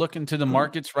 and if we look into the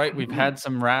markets, right, we've had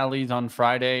some rallies on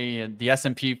Friday, and the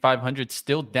S&P 500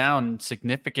 still down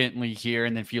significantly here.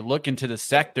 And if you look into the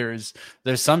sectors,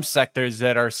 there's some sectors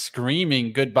that are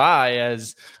screaming goodbye,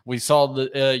 as we saw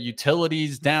the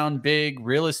utilities down big,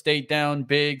 real estate down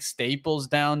big, staples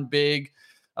down big.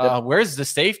 Where's the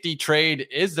safety trade?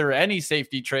 Is there any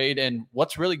safety trade? And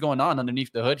what's really going on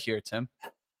underneath the hood here, Tim?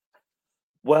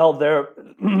 Well,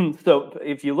 so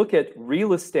if you look at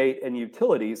real estate and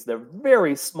utilities, they're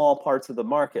very small parts of the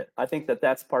market. I think that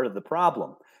that's part of the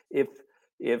problem. If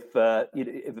if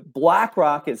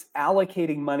BlackRock is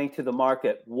allocating money to the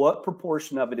market, what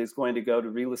proportion of it is going to go to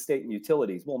real estate and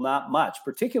utilities? Well, not much,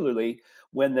 particularly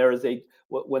when there is a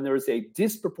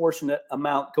disproportionate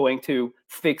amount going to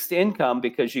fixed income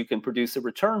because you can produce a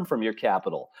return from your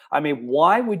capital. I mean,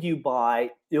 why would you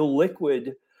buy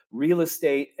illiquid real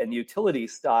estate and utility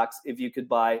stocks if you could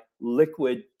buy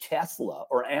liquid Tesla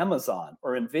or Amazon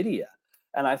or Nvidia?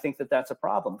 And I think that that's a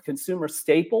problem. Consumer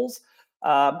staples,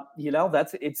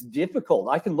 it's difficult.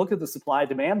 I can look at the supply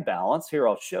demand balance here.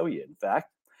 I'll show you, in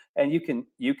fact, and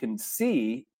you can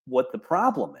see what the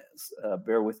problem is.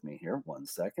 Bear with me here 1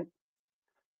 second.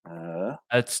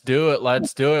 Let's do it.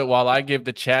 Let's do it. While I give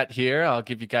the chat here, I'll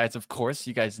give you guys, of course,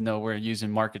 you guys know we're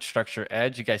using Market Structure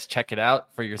Edge. You guys check it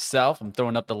out for yourself. I'm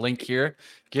throwing up the link here.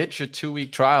 Get your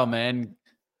 2-week trial, man.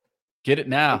 Get it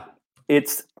now.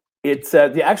 It's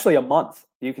actually a month.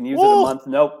 You can use it a month.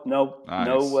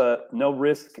 No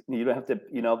risk. You don't have to.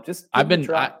 Just. I've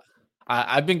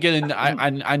been getting.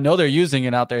 I know they're using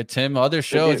it out there, Tim. Other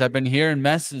shows, I've been hearing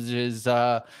messages.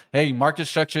 Hey, market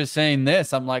structure is saying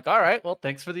this. I'm like, all right. Well,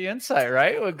 thanks for the insight.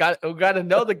 Right? We got to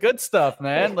know the good stuff,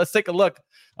 man. Let's take a look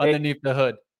underneath the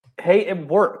hood. Hey, it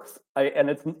works, and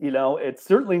it's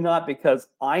certainly not because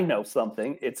I know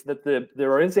something. It's that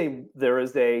there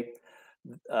is a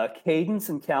cadence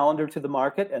and calendar to the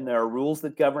market, and there are rules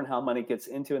that govern how money gets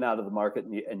into and out of the market,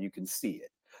 and you can see it.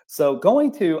 So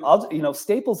going to,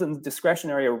 staples and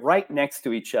discretionary are right next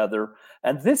to each other,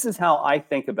 and this is how I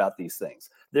think about these things.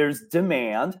 There's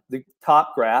demand, the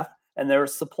top graph, and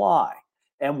there's supply.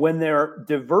 And when they're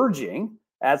diverging,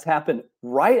 as happened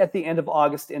right at the end of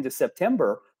August into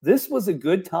September, this was a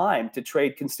good time to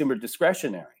trade consumer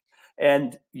discretionary.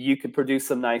 And you could produce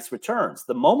some nice returns.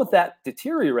 The moment that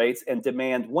deteriorates and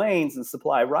demand wanes and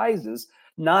supply rises,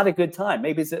 not a good time.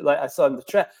 Maybe it's like I saw in the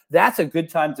chat, that's a good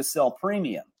time to sell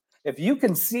premium. If you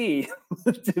can see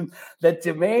that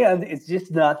demand is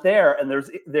just not there and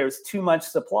there's too much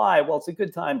supply, well, it's a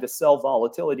good time to sell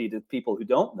volatility to people who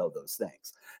don't know those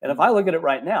things. And if I look at it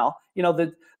right now,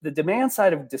 the demand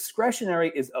side of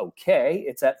discretionary is okay.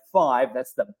 It's at 5.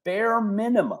 That's the bare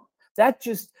minimum. That's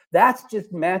just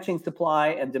matching supply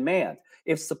and demand.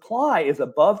 If supply is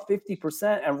above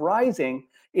 50% and rising,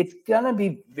 it's going to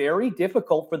be very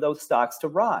difficult for those stocks to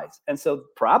rise. And so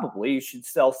probably you should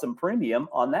sell some premium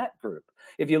on that group.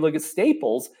 If you look at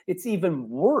staples, it's even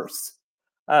worse.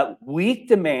 Weak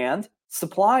demand,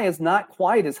 supply is not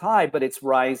quite as high, but it's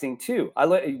rising too.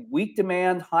 Weak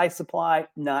demand, high supply,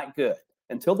 not good.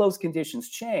 Until those conditions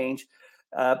change,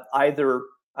 either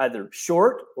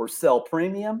short or sell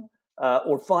premium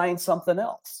or find something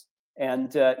else.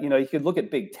 And, you could look at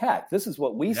big tech. This is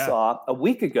what we saw a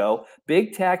week ago.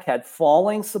 Big tech had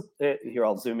falling, here,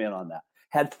 I'll zoom in on that,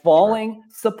 had falling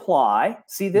supply.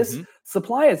 See this?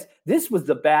 This was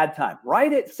the bad time.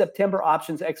 Right at September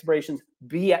options expirations,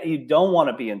 you don't want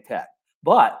to be in tech.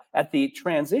 But at the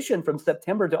transition from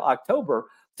September to October,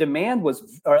 demand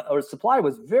was, or supply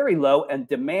was very low and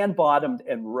demand bottomed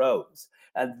and rose.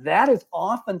 And that is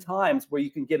oftentimes where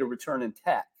you can get a return in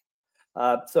tech.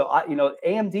 So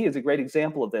AMD is a great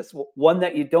example of this. One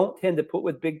that you don't tend to put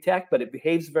with big tech, but it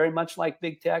behaves very much like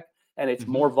big tech, and it's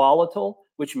more volatile,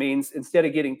 which means instead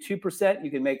of getting 2%, you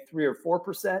can make 3 or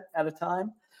 4% at a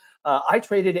time. I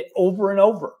traded it over and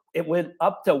over. It went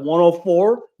up to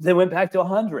 104, then went back to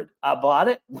 100. I bought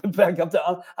it, went back up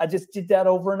to. I just did that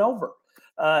over and over.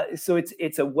 So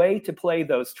it's a way to play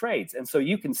those trades, and so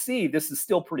you can see this is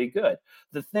still pretty good.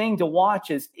 The thing to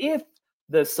watch is if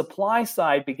the supply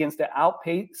side begins to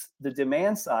outpace the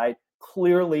demand side,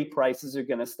 clearly prices are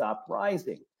going to stop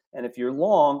rising. And if you're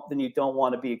long, then you don't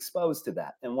want to be exposed to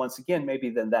that. And once again, maybe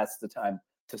then that's the time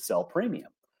to sell premium.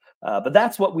 But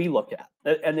that's what we look at.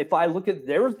 And if I look at,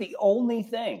 there's the only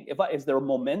thing. Is there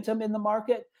momentum in the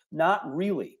market? Not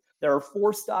really. There are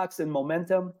 4 stocks in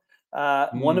momentum.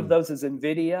 One of those is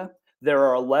Nvidia. There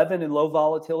are 11 in low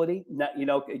volatility.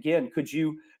 Again, could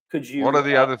you? What are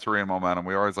the other 3 in momentum?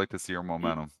 We always like to see your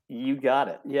momentum. You got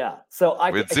it. Yeah. So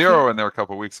we had 0 in there a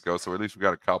couple of weeks ago, so at least we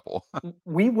got a couple.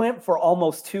 We went for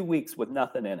almost 2 weeks with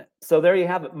nothing in it. So there you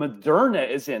have it. Moderna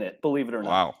is in it, believe it or not.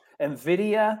 Wow.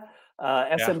 Nvidia,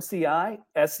 SMCI,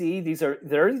 SE. These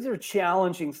are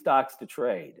challenging stocks to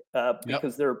trade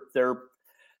because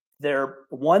they're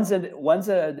one's an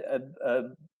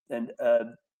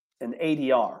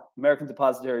ADR, American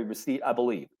Depository Receipt, I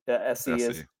believe. SE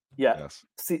is. Yeah.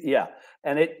 Yes.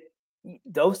 And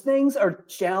those things are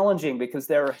challenging because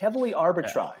they're heavily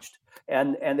arbitraged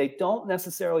and they don't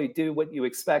necessarily do what you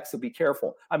expect. So be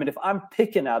careful. I mean, if I'm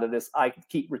picking out of this, I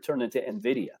keep returning to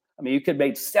Nvidia. I mean, you could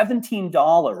make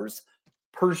 $17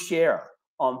 per share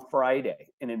on Friday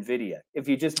in NVIDIA if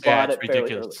you just Yeah, bought it's it fairly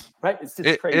early, ridiculous. right? It's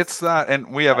just crazy. It's that,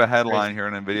 and we have a Crazy. headline here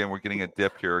in NVIDIA, and we're getting a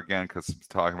dip here again because it's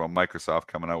talking about Microsoft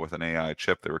coming out with an AI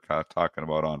chip they were kind of talking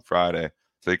about on Friday.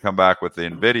 So you come back with the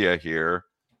NVIDIA here,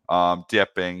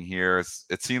 dipping here.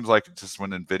 It seems like just when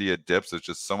NVIDIA dips, there's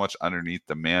just so much underneath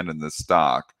demand in this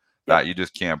stock that you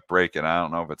just can't break it. I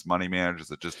don't know if it's money managers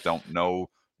that just don't know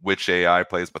which AI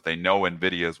plays, but they know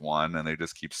NVIDIA's one, and they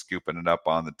just keep scooping it up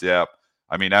on the dip.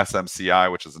 I mean, SMCI,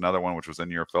 which is another one which was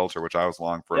in your filter, which I was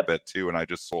long for a bit too, and I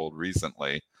just sold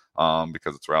recently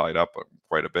because it's rallied up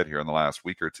quite a bit here in the last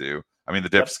week or two. I mean, the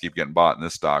dips keep getting bought in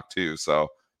this stock too. So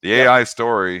the AI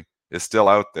story is still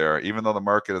out there. Even though the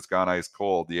market has gone ice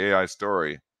cold, the AI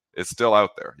story is still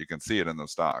out there. You can see it in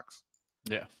those stocks.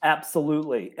 Yeah,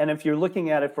 absolutely. And if you're looking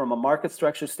at it from a market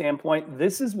structure standpoint,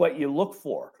 this is what you look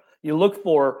for. You look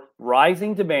for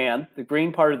rising demand, the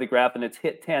green part of the graph, and it's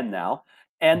hit 10 now,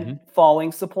 and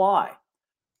falling supply.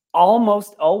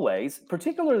 Almost always,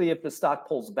 particularly if the stock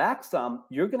pulls back some,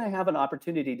 you're going to have an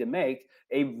opportunity to make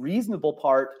a reasonable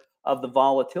part of the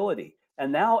volatility.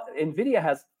 And now NVIDIA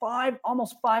has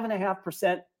almost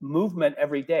 5.5% movement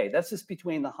every day. That's just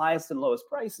between the highest and lowest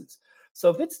prices. So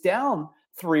if it's down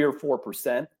 3 or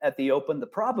 4% at the open, the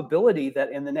probability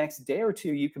that in the next day or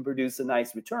two you can produce a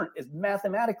nice return is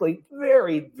mathematically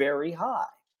very, very high.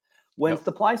 When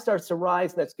supply starts to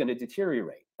rise, that's going to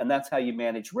deteriorate. And that's how you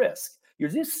manage risk. You're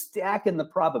just stacking the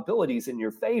probabilities in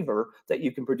your favor that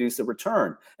you can produce a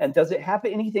return. And does it have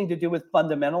anything to do with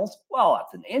fundamentals? Well,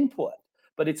 that's an input.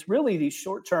 But it's really these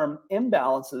short-term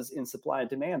imbalances in supply and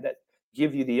demand that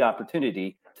give you the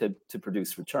opportunity to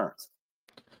produce returns.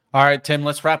 All right, Tim,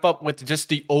 let's wrap up with just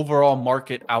the overall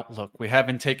market outlook. We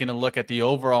haven't taken a look at the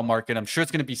overall market. I'm sure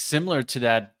it's going to be similar to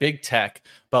that big tech,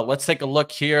 but let's take a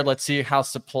look here. Let's see how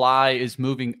supply is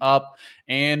moving up.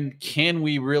 And can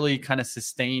we really kind of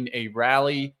sustain a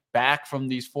rally back from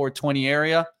these 420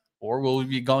 area, or will we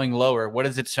be going lower? What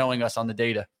is it showing us on the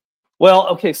data? Well,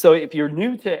 okay, so if you're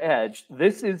new to Edge,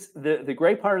 this is the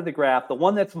gray part of the graph, the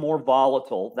one that's more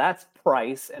volatile, that's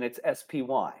price, and it's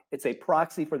SPY. It's a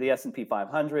proxy for the S&P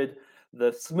 500.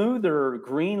 The smoother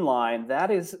green line,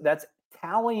 that's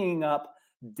tallying up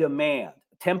demand,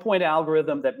 10-point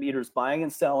algorithm that meters buying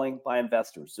and selling by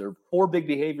investors. There are 4 big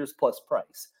behaviors plus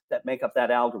price that make up that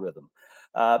algorithm.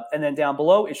 And then down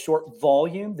below is short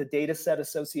volume, the data set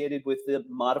associated with the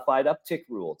modified uptick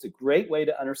rule. It's a great way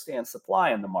to understand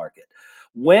supply in the market.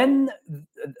 When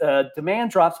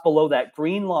demand drops below that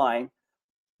green line,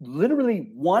 literally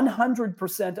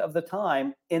 100% of the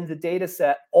time in the data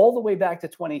set, all the way back to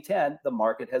 2010, the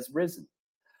market has risen.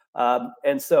 But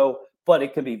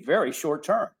it can be very short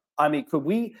term. I mean,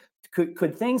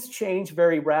 could things change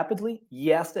very rapidly?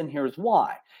 Yes, and here's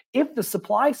why. If the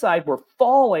supply side were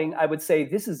falling, I would say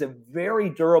this is a very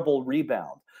durable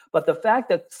rebound. But the fact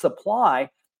that supply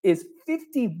is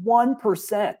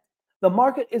 51%, the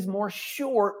market is more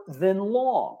short than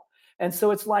long. And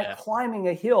so it's like climbing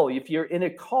a hill. If you're in a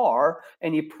car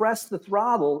and you press the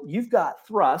throttle, you've got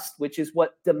thrust, which is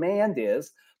what demand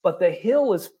is, but the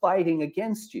hill is fighting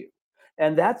against you.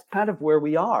 And that's kind of where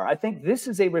we are. I think this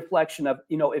is a reflection of,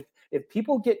 if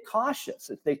people get cautious,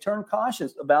 if they turn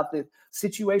cautious about the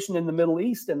situation in the Middle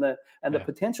East and the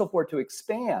potential for it to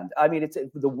expand. I mean,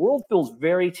 the world feels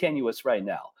very tenuous right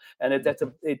now, and it's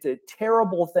a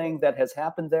terrible thing that has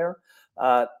happened there.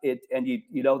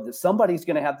 Somebody's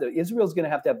going to have Israel's going to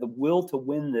have the will to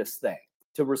win this thing,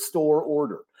 to restore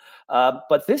order.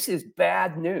 But this is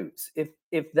bad news.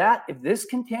 If this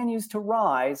continues to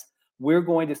rise, we're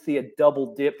going to see a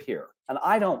double dip here. And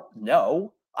I don't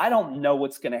know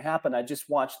what's going to happen. I just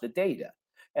watch the data.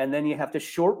 And then you have to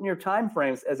shorten your time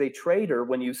frames as a trader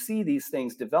when you see these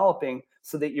things developing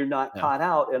so that you're not caught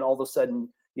out and all of a sudden,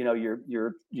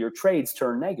 your trades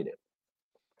turn negative.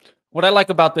 What I like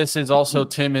about this is also,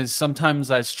 Tim, is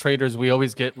sometimes as traders, we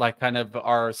always get like kind of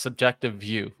our subjective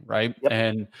view, right? Yep.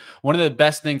 And one of the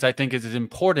best things I think is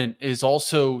important is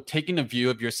also taking a view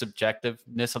of your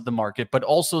subjectiveness of the market, but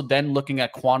also then looking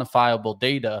at quantifiable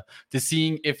data to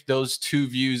seeing if those two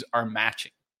views are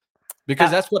matching.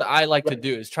 Because that's what I like to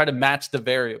do, is try to match the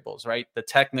variables, right? The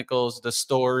technicals, the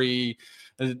story,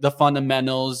 the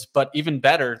fundamentals, but even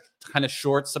better, kind of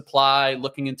short supply,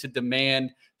 looking into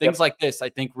demand. Things like this, I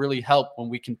think, really help when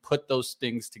we can put those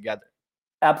things together.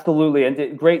 Absolutely. And a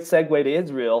great segue to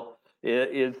Israel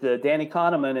is Danny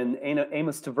Kahneman and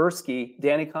Amos Tversky.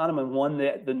 Danny Kahneman won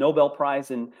the Nobel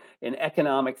Prize in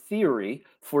economic theory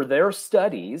for their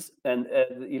studies. And,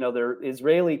 they're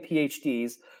Israeli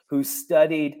PhDs who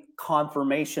studied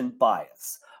confirmation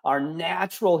bias, our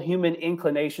natural human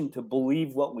inclination to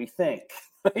believe what we think.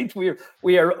 right?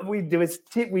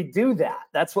 We do that.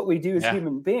 That's what we do as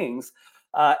human beings,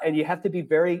 and you have to be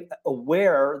very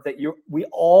aware that we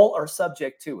all are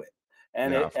subject to it,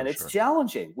 and it's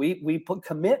challenging. We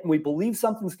commit and we believe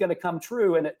something's going to come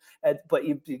true, but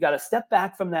you got to step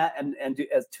back from that and do,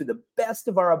 as to the best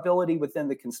of our ability within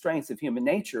the constraints of human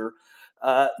nature,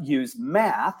 use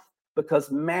math,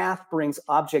 because math brings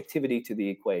objectivity to the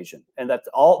equation, and that's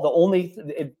all. The only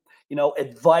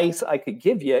advice I could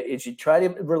give you is you try to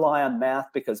rely on math,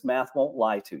 because math won't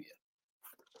lie to you.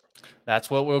 That's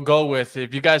what we'll go with.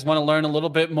 If you guys want to learn a little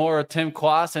bit more of Tim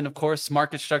Quast and, of course,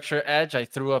 Market Structure Edge, I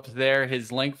threw up there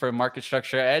his link for Market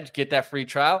Structure Edge. Get that free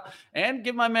trial and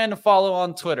give my man a follow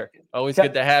on Twitter. Always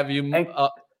good to have you.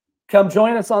 Come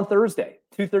join us on Thursday,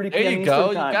 2:30 p.m. Eastern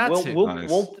go. time. You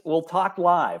got we'll talk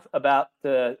live about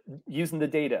using the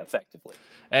data effectively.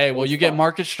 Hey, well, you get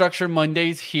Market Structure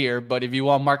Mondays here, but if you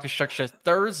want Market Structure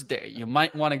Thursday, you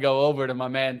might want to go over to my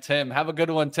man Tim. Have a good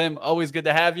one, Tim. Always good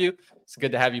to have you. It's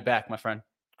good to have you back, my friend.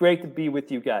 Great to be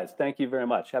with you guys. Thank you very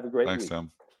much. Have a great week. Thanks,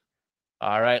 Tim.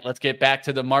 All right, let's get back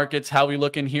to the markets. How we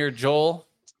looking here, Joel?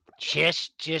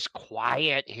 Just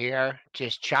quiet here,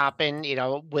 just chopping,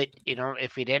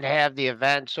 if we didn't have the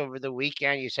events over the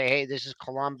weekend, you say, hey, this is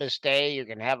Columbus Day, you're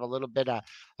going to have a little bit of,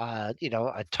 a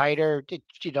tighter,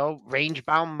 range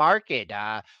bound market.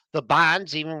 The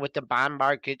bonds, even with the bond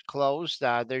market closed,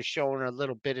 they're showing a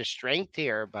little bit of strength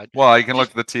here. But well, you can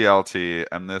look at the TLT,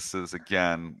 and this is,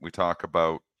 again, we talk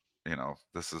about,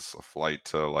 this is a flight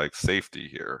to like safety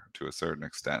here to a certain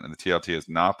extent. And the TLT has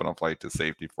not been a flight to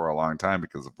safety for a long time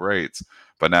because of rates.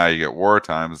 But now you get war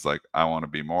times, like I want to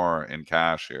be more in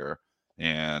cash here.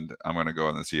 And I'm going to go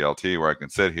in the TLT where I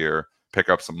can sit here, pick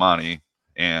up some money.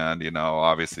 And,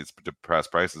 obviously it's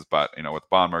depressed prices, but, with the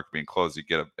bond market being closed, you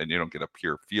don't get a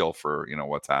pure feel for,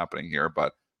 what's happening here.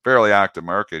 But fairly active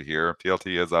market here.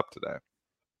 TLT is up today.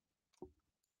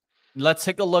 Let's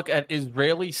take a look at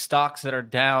Israeli stocks that are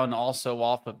down also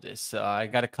off of this. I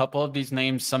got a couple of these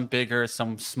names, some bigger,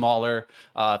 some smaller.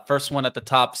 First one at the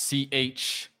top,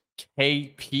 CHKP.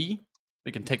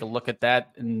 We can take a look at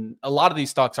that. And a lot of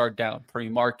these stocks are down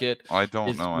pre-market. I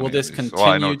don't know. Will this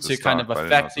continue to kind of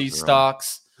affect these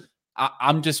stocks?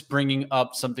 I'm just bringing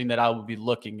up something that I will be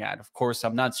looking at. Of course,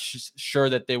 I'm not sure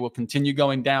that they will continue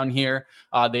going down here.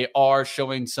 They are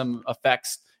showing some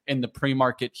effects in the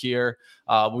pre-market here.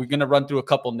 We're going to run through a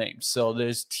couple names. So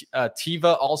there's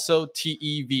Teva, also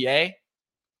TEVA.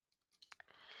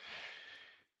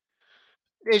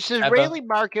 Is the Israeli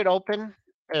market open?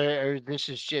 Or this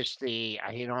is just the,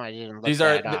 I didn't look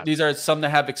that up. These are some that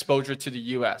have exposure to the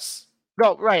U.S.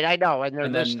 No, right, I know, and they're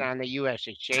listed on the U.S.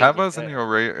 exchange. Teva's an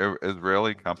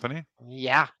Israeli company?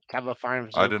 Yeah, Teva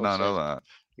Pharmaceuticals. I did not know that.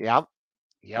 Yep.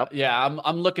 Yeah,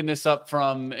 I'm looking this up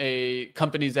from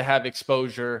companies that have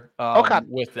exposure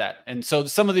with that. And so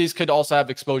some of these could also have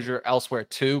exposure elsewhere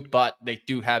too, but they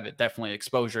do have it definitely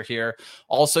exposure here.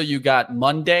 Also, you got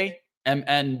Monday,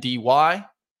 MNDY.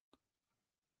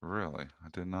 Really? I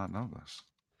did not know this.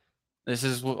 This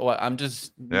is what I'm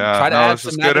just trying to add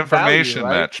some good information,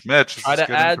 value, right? Mitch. Try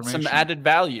to add some added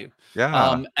value.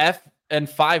 Yeah. F and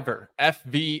Fiverr,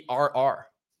 FVRR.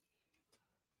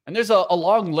 And there's a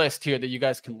long list here that you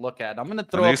guys can look at. I'm going to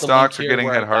throw up these stocks are getting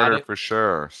hit harder for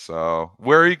sure. So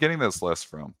where are you getting this list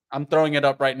from? I'm throwing it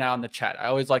up right now in the chat. I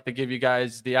always like to give you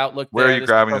guys the outlook. Where are you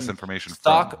grabbing this information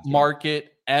from?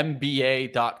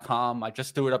 Stockmarketmba.com. I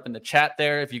just threw it up in the chat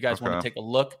there. If you guys want to take a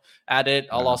look at it,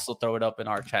 I'll also throw it up in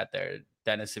our chat there,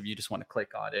 Dennis, if you just want to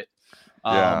click on it.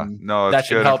 It's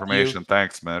good information.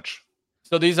 Thanks, Mitch.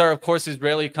 So these are, of course,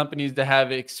 Israeli companies that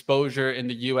have exposure in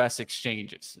the U.S.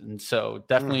 exchanges. And so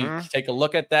definitely take a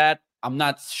look at that. I'm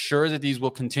not sure that these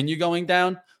will continue going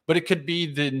down, but it could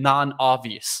be the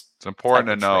non-obvious. It's important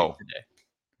to know.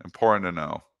 Important to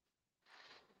know.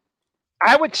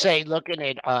 I would say, looking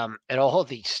at all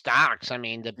these stocks, I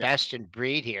mean, the best in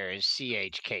breed here is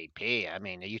CHKP. I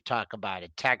mean, you talk about a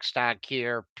tech stock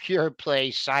here, pure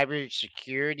play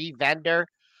cybersecurity vendor.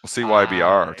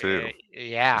 CYBR too.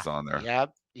 Yeah, is on there.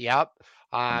 Yep.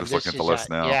 I'm just looking at the list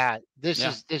now. Yeah, this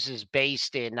is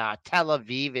based in Tel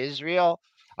Aviv, Israel.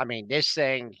 I mean, this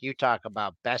thing, you talk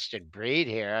about best in breed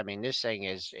here. I mean, this thing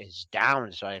is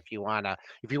down. So if you want to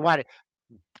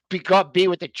be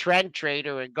with the trend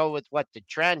trader and go with what the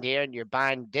trend here, and you're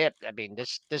buying dip. I mean,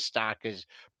 this stock has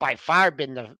by far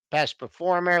been the best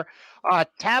performer.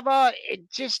 Teva,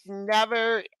 it just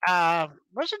never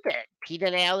wasn't that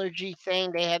peanut allergy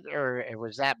thing they had, or it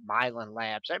was that Mylan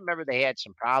Labs. I remember they had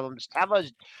some problems.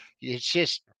 Teva's it's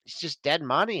just dead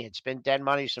money. It's been dead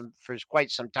money for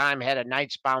quite some time. Had a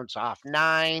nice bounce off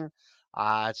 9.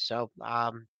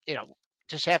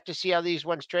 just have to see how these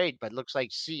ones trade. But looks like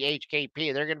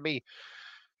CHKP, there's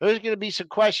going to be some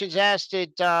questions asked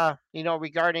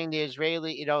regarding the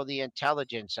Israeli, the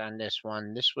intelligence on this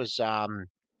one. This was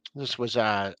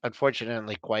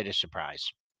unfortunately quite a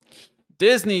surprise.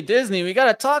 Disney, we got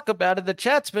to talk about it. The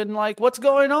chat's been like, what's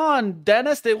going on,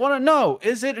 Dennis? They want to know,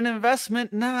 is it an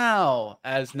investment now?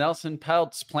 As Nelson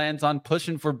Peltz plans on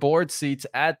pushing for board seats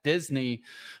at Disney.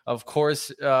 Of course,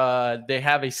 they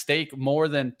have a stake more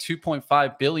than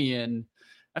 2.5 billion.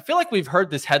 I feel like we've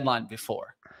heard this headline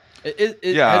before. Has this and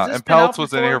been out Peltz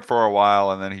was in here before? for a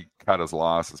while, and then he cut his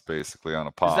losses basically on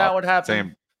a pop. Is that what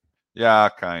happened? Yeah,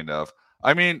 kind of.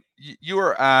 I mean, you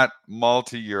were at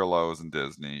multi-year lows in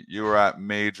Disney. You were at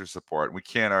major support. We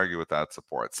can't argue with that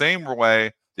support. Same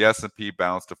way the S&P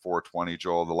bounced to 420,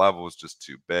 Joel. The level was just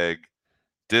too big.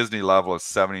 Disney level of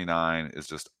 79 is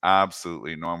just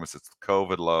absolutely enormous. It's the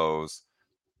COVID lows.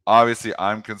 Obviously,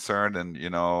 I'm concerned, and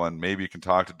maybe you can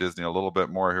talk to Disney a little bit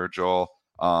more here, Joel.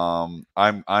 I'm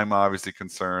obviously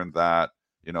concerned that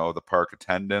the park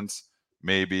attendance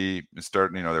maybe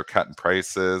starting, they're cutting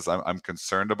prices. I'm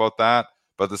concerned about that.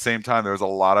 But at the same time, there's a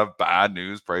lot of bad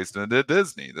news priced into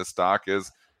Disney. The stock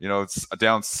is, it's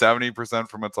down 70%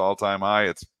 from its all-time high.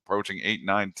 It's approaching 8,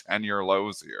 9, 10-year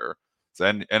lows here.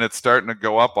 And it's starting to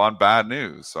go up on bad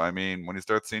news. So, I mean, when you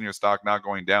start seeing your stock not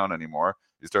going down anymore,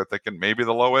 you start thinking maybe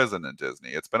the low isn't in Disney.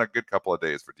 It's been a good couple of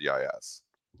days for DIS.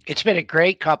 It's been a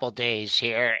great couple days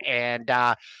here, and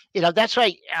that's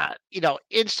why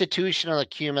institutional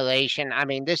accumulation. I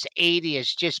mean, this 80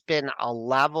 has just been a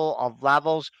level of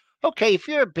levels. Okay, if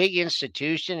you're a big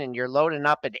institution and you're loading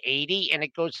up at 80 and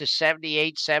it goes to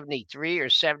 78, 73, or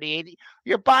 78,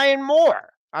 you're buying more.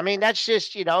 I mean, that's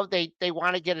just, they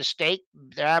want to get a stake,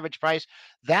 their average price.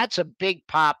 That's a big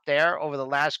pop there over the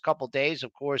last couple days.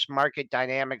 Of course, market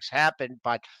dynamics happen,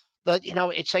 but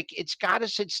it's like it's got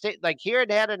us at like here it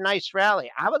had a nice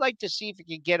rally. I would like to see if it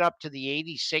could get up to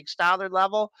the $86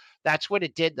 level. That's what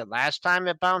it did the last time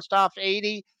it bounced off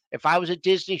 80. If I was a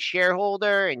Disney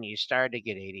shareholder and you started to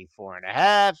get 84 and a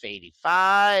half,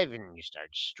 85, and you start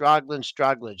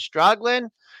struggling,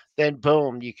 then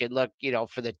boom, you could look,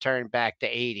 for the turn back to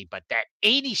 80. But that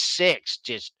 86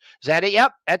 is that it?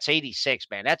 Yep, that's 86,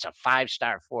 man. That's a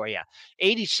 5-star for you.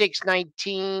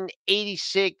 86.19,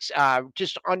 86,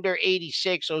 just under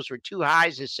 86. Those were two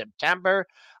highs in September.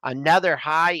 Another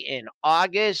high in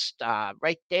August,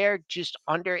 right there, just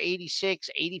under 86,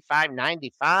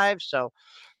 85.95. So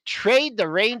trade the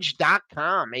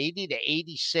range.com, 80 to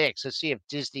 86. Let's see if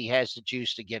Disney has the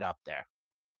juice to get up there.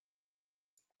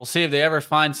 We'll see if they ever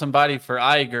find somebody for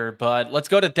Iger, but let's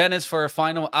go to Dennis for a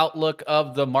final outlook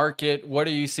of the market. What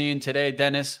are you seeing today,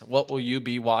 Dennis? What will you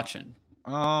be watching?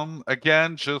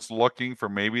 Again, just looking for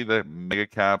maybe the mega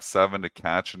cap 7 to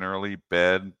catch an early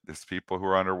bid. There's people who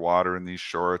are underwater in these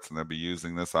shorts, and they'll be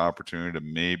using this opportunity to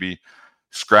maybe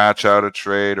scratch out a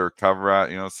trade or cover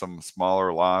out, some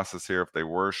smaller losses here if they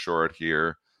were short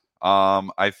here.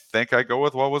 I think I go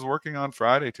with what was working on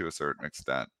Friday to a certain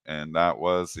extent, and that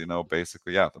was,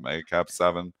 basically, the mega cap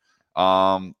 7.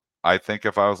 I think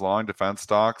if I was long defense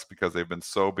stocks because they've been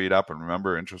so beat up, and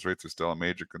remember, interest rates are still a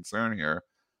major concern here.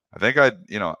 I think I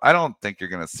don't think you're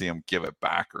going to see them give it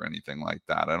back or anything like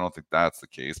that. I don't think that's the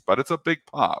case, but it's a big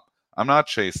pop. I'm not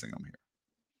chasing them here.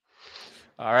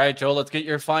 All right, Joel, let's get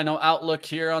your final outlook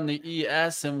here on the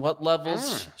ES and what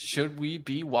levels should we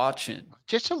be watching?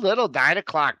 Just a little 9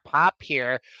 o'clock pop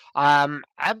here.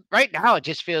 Right now it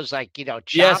just feels like,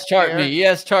 Yes, chart me.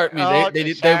 Yes, chart me. Oh,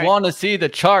 they want to see the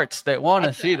charts. They want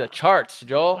to see the charts,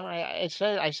 Joel. I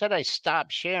said I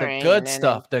stopped sharing. The good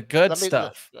stuff. The good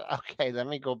stuff. Okay, let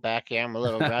me go back here. I'm a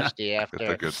little rusty after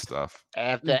the good stuff.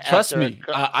 Trust me,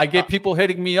 I get people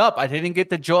hitting me up. I didn't get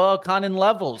the Joel Conan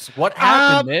levels. What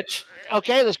happened, Mitch?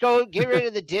 Okay, let's go get rid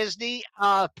of the Disney.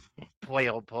 Boy,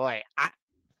 oh boy.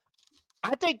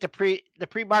 I think the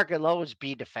pre-market lows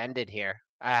be defended here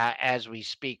as we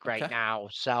speak right now.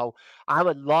 So I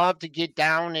would love to get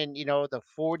down in, the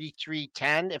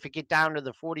 43.10. If it get down to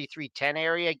the 43.10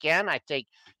 area again, I think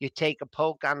you take a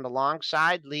poke on the long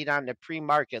side, lead on the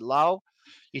pre-market low.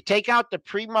 You take out the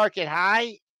pre-market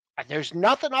high, there's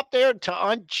nothing up there to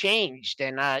unchanged.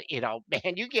 And, man,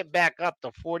 you get back up to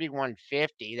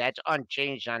 41.50. That's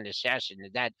unchanged on the session.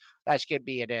 That's going to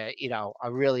be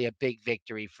a really a big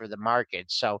victory for the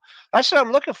market. So that's what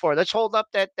I'm looking for. Let's hold up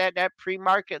that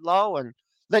pre-market low and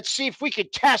let's see if we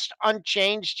could test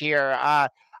unchanged here.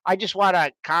 I just want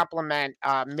to compliment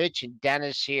Mitch and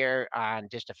Dennis here on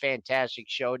just a fantastic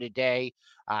show today.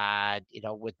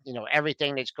 With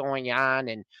everything that's going on,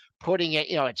 and putting it,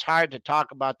 it's hard to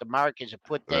talk about the markets and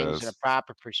put It things in a is.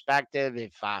 proper perspective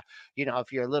if,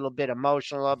 if you're a little bit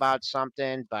emotional about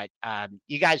something. But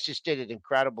you guys just did an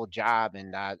incredible job,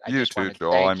 and I You just want too, to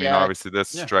Joel. I thank mean, you. obviously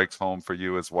this Yeah. strikes home for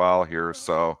you as well here.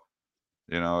 So,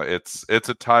 it's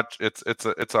a touch.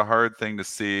 It's a hard thing to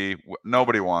see.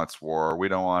 Nobody wants war. We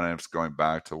don't want us going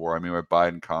back to war. I mean, with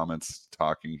Biden comments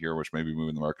talking here, which may be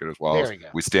moving the market as well, There is we go.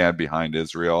 we stand behind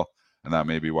Israel, and that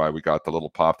may be why we got the little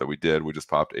pop that we did. We just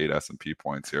popped 8 S&P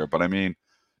points here. But I mean,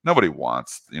 nobody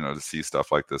wants to see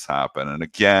stuff like this happen. And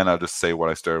again, I'll just say what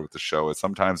I started with the show is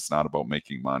sometimes it's not about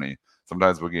making money.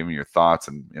 Sometimes we're giving your thoughts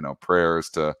and prayers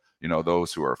to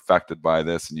those who are affected by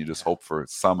this, and you just hope for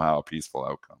somehow a peaceful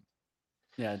outcome.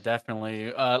 Yeah,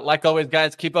 definitely. Like always,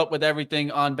 guys, keep up with everything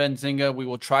on Benzinga. We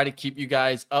will try to keep you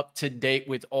guys up to date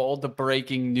with all the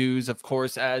breaking news, of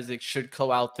course, as it should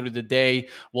go out through the day.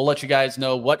 We'll let you guys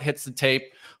know what hits the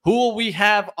tape. Who will we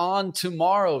have on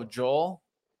tomorrow, Joel?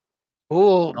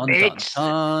 Oh, Dun, dun, Mix.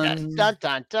 dun. Dun,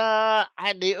 dun, dun.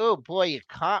 Oh boy, you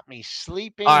caught me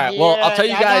sleeping All right, well, I'll here. tell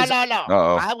you No, guys. no.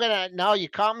 Uh-oh. No, you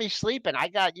caught me sleeping. You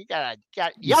gotta You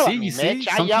yell at see, me, you see, Mitch.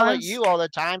 I yell at sometimes you all the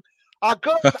time.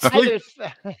 Good. sleep.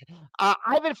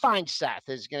 Ivan Feinseth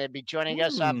is going to be joining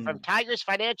us from Tigers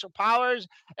Financial Powers,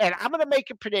 and I'm going to make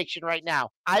a prediction right now.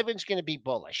 Ivan's going to be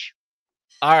bullish.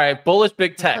 All right, bullish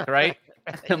big tech, right?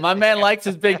 My man likes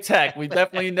his big tech. We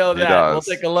definitely know that. does.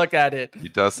 We'll take a look at it. He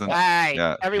doesn't. All right,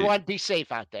 Yeah, everyone, be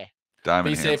safe out there.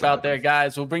 Diamond Be safe out there,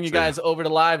 guys. We'll bring you guys over to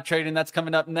live trading. That's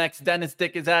coming up next. Dennis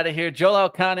Dick is out of here. Joel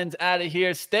Elkanen's out of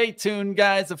here. Stay tuned,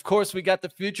 guys. Of course, we got the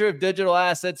future of digital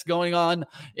assets going on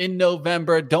in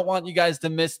November. Don't want you guys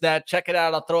to miss that. Check it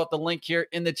out. I'll throw up the link here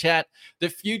in the chat. The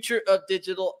future of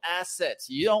digital assets.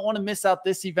 You don't want to miss out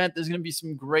this event. There's going to be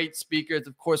some great speakers.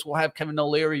 Of course, we'll have Kevin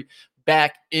O'Leary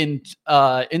back in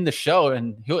the show,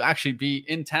 and he'll actually be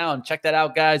in town. Check that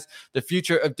out, guys. The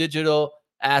future of digital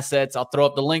assets. I'll throw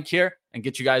up the link here and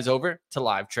get you guys over to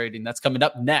live trading. That's coming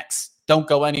up next. Don't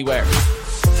go anywhere.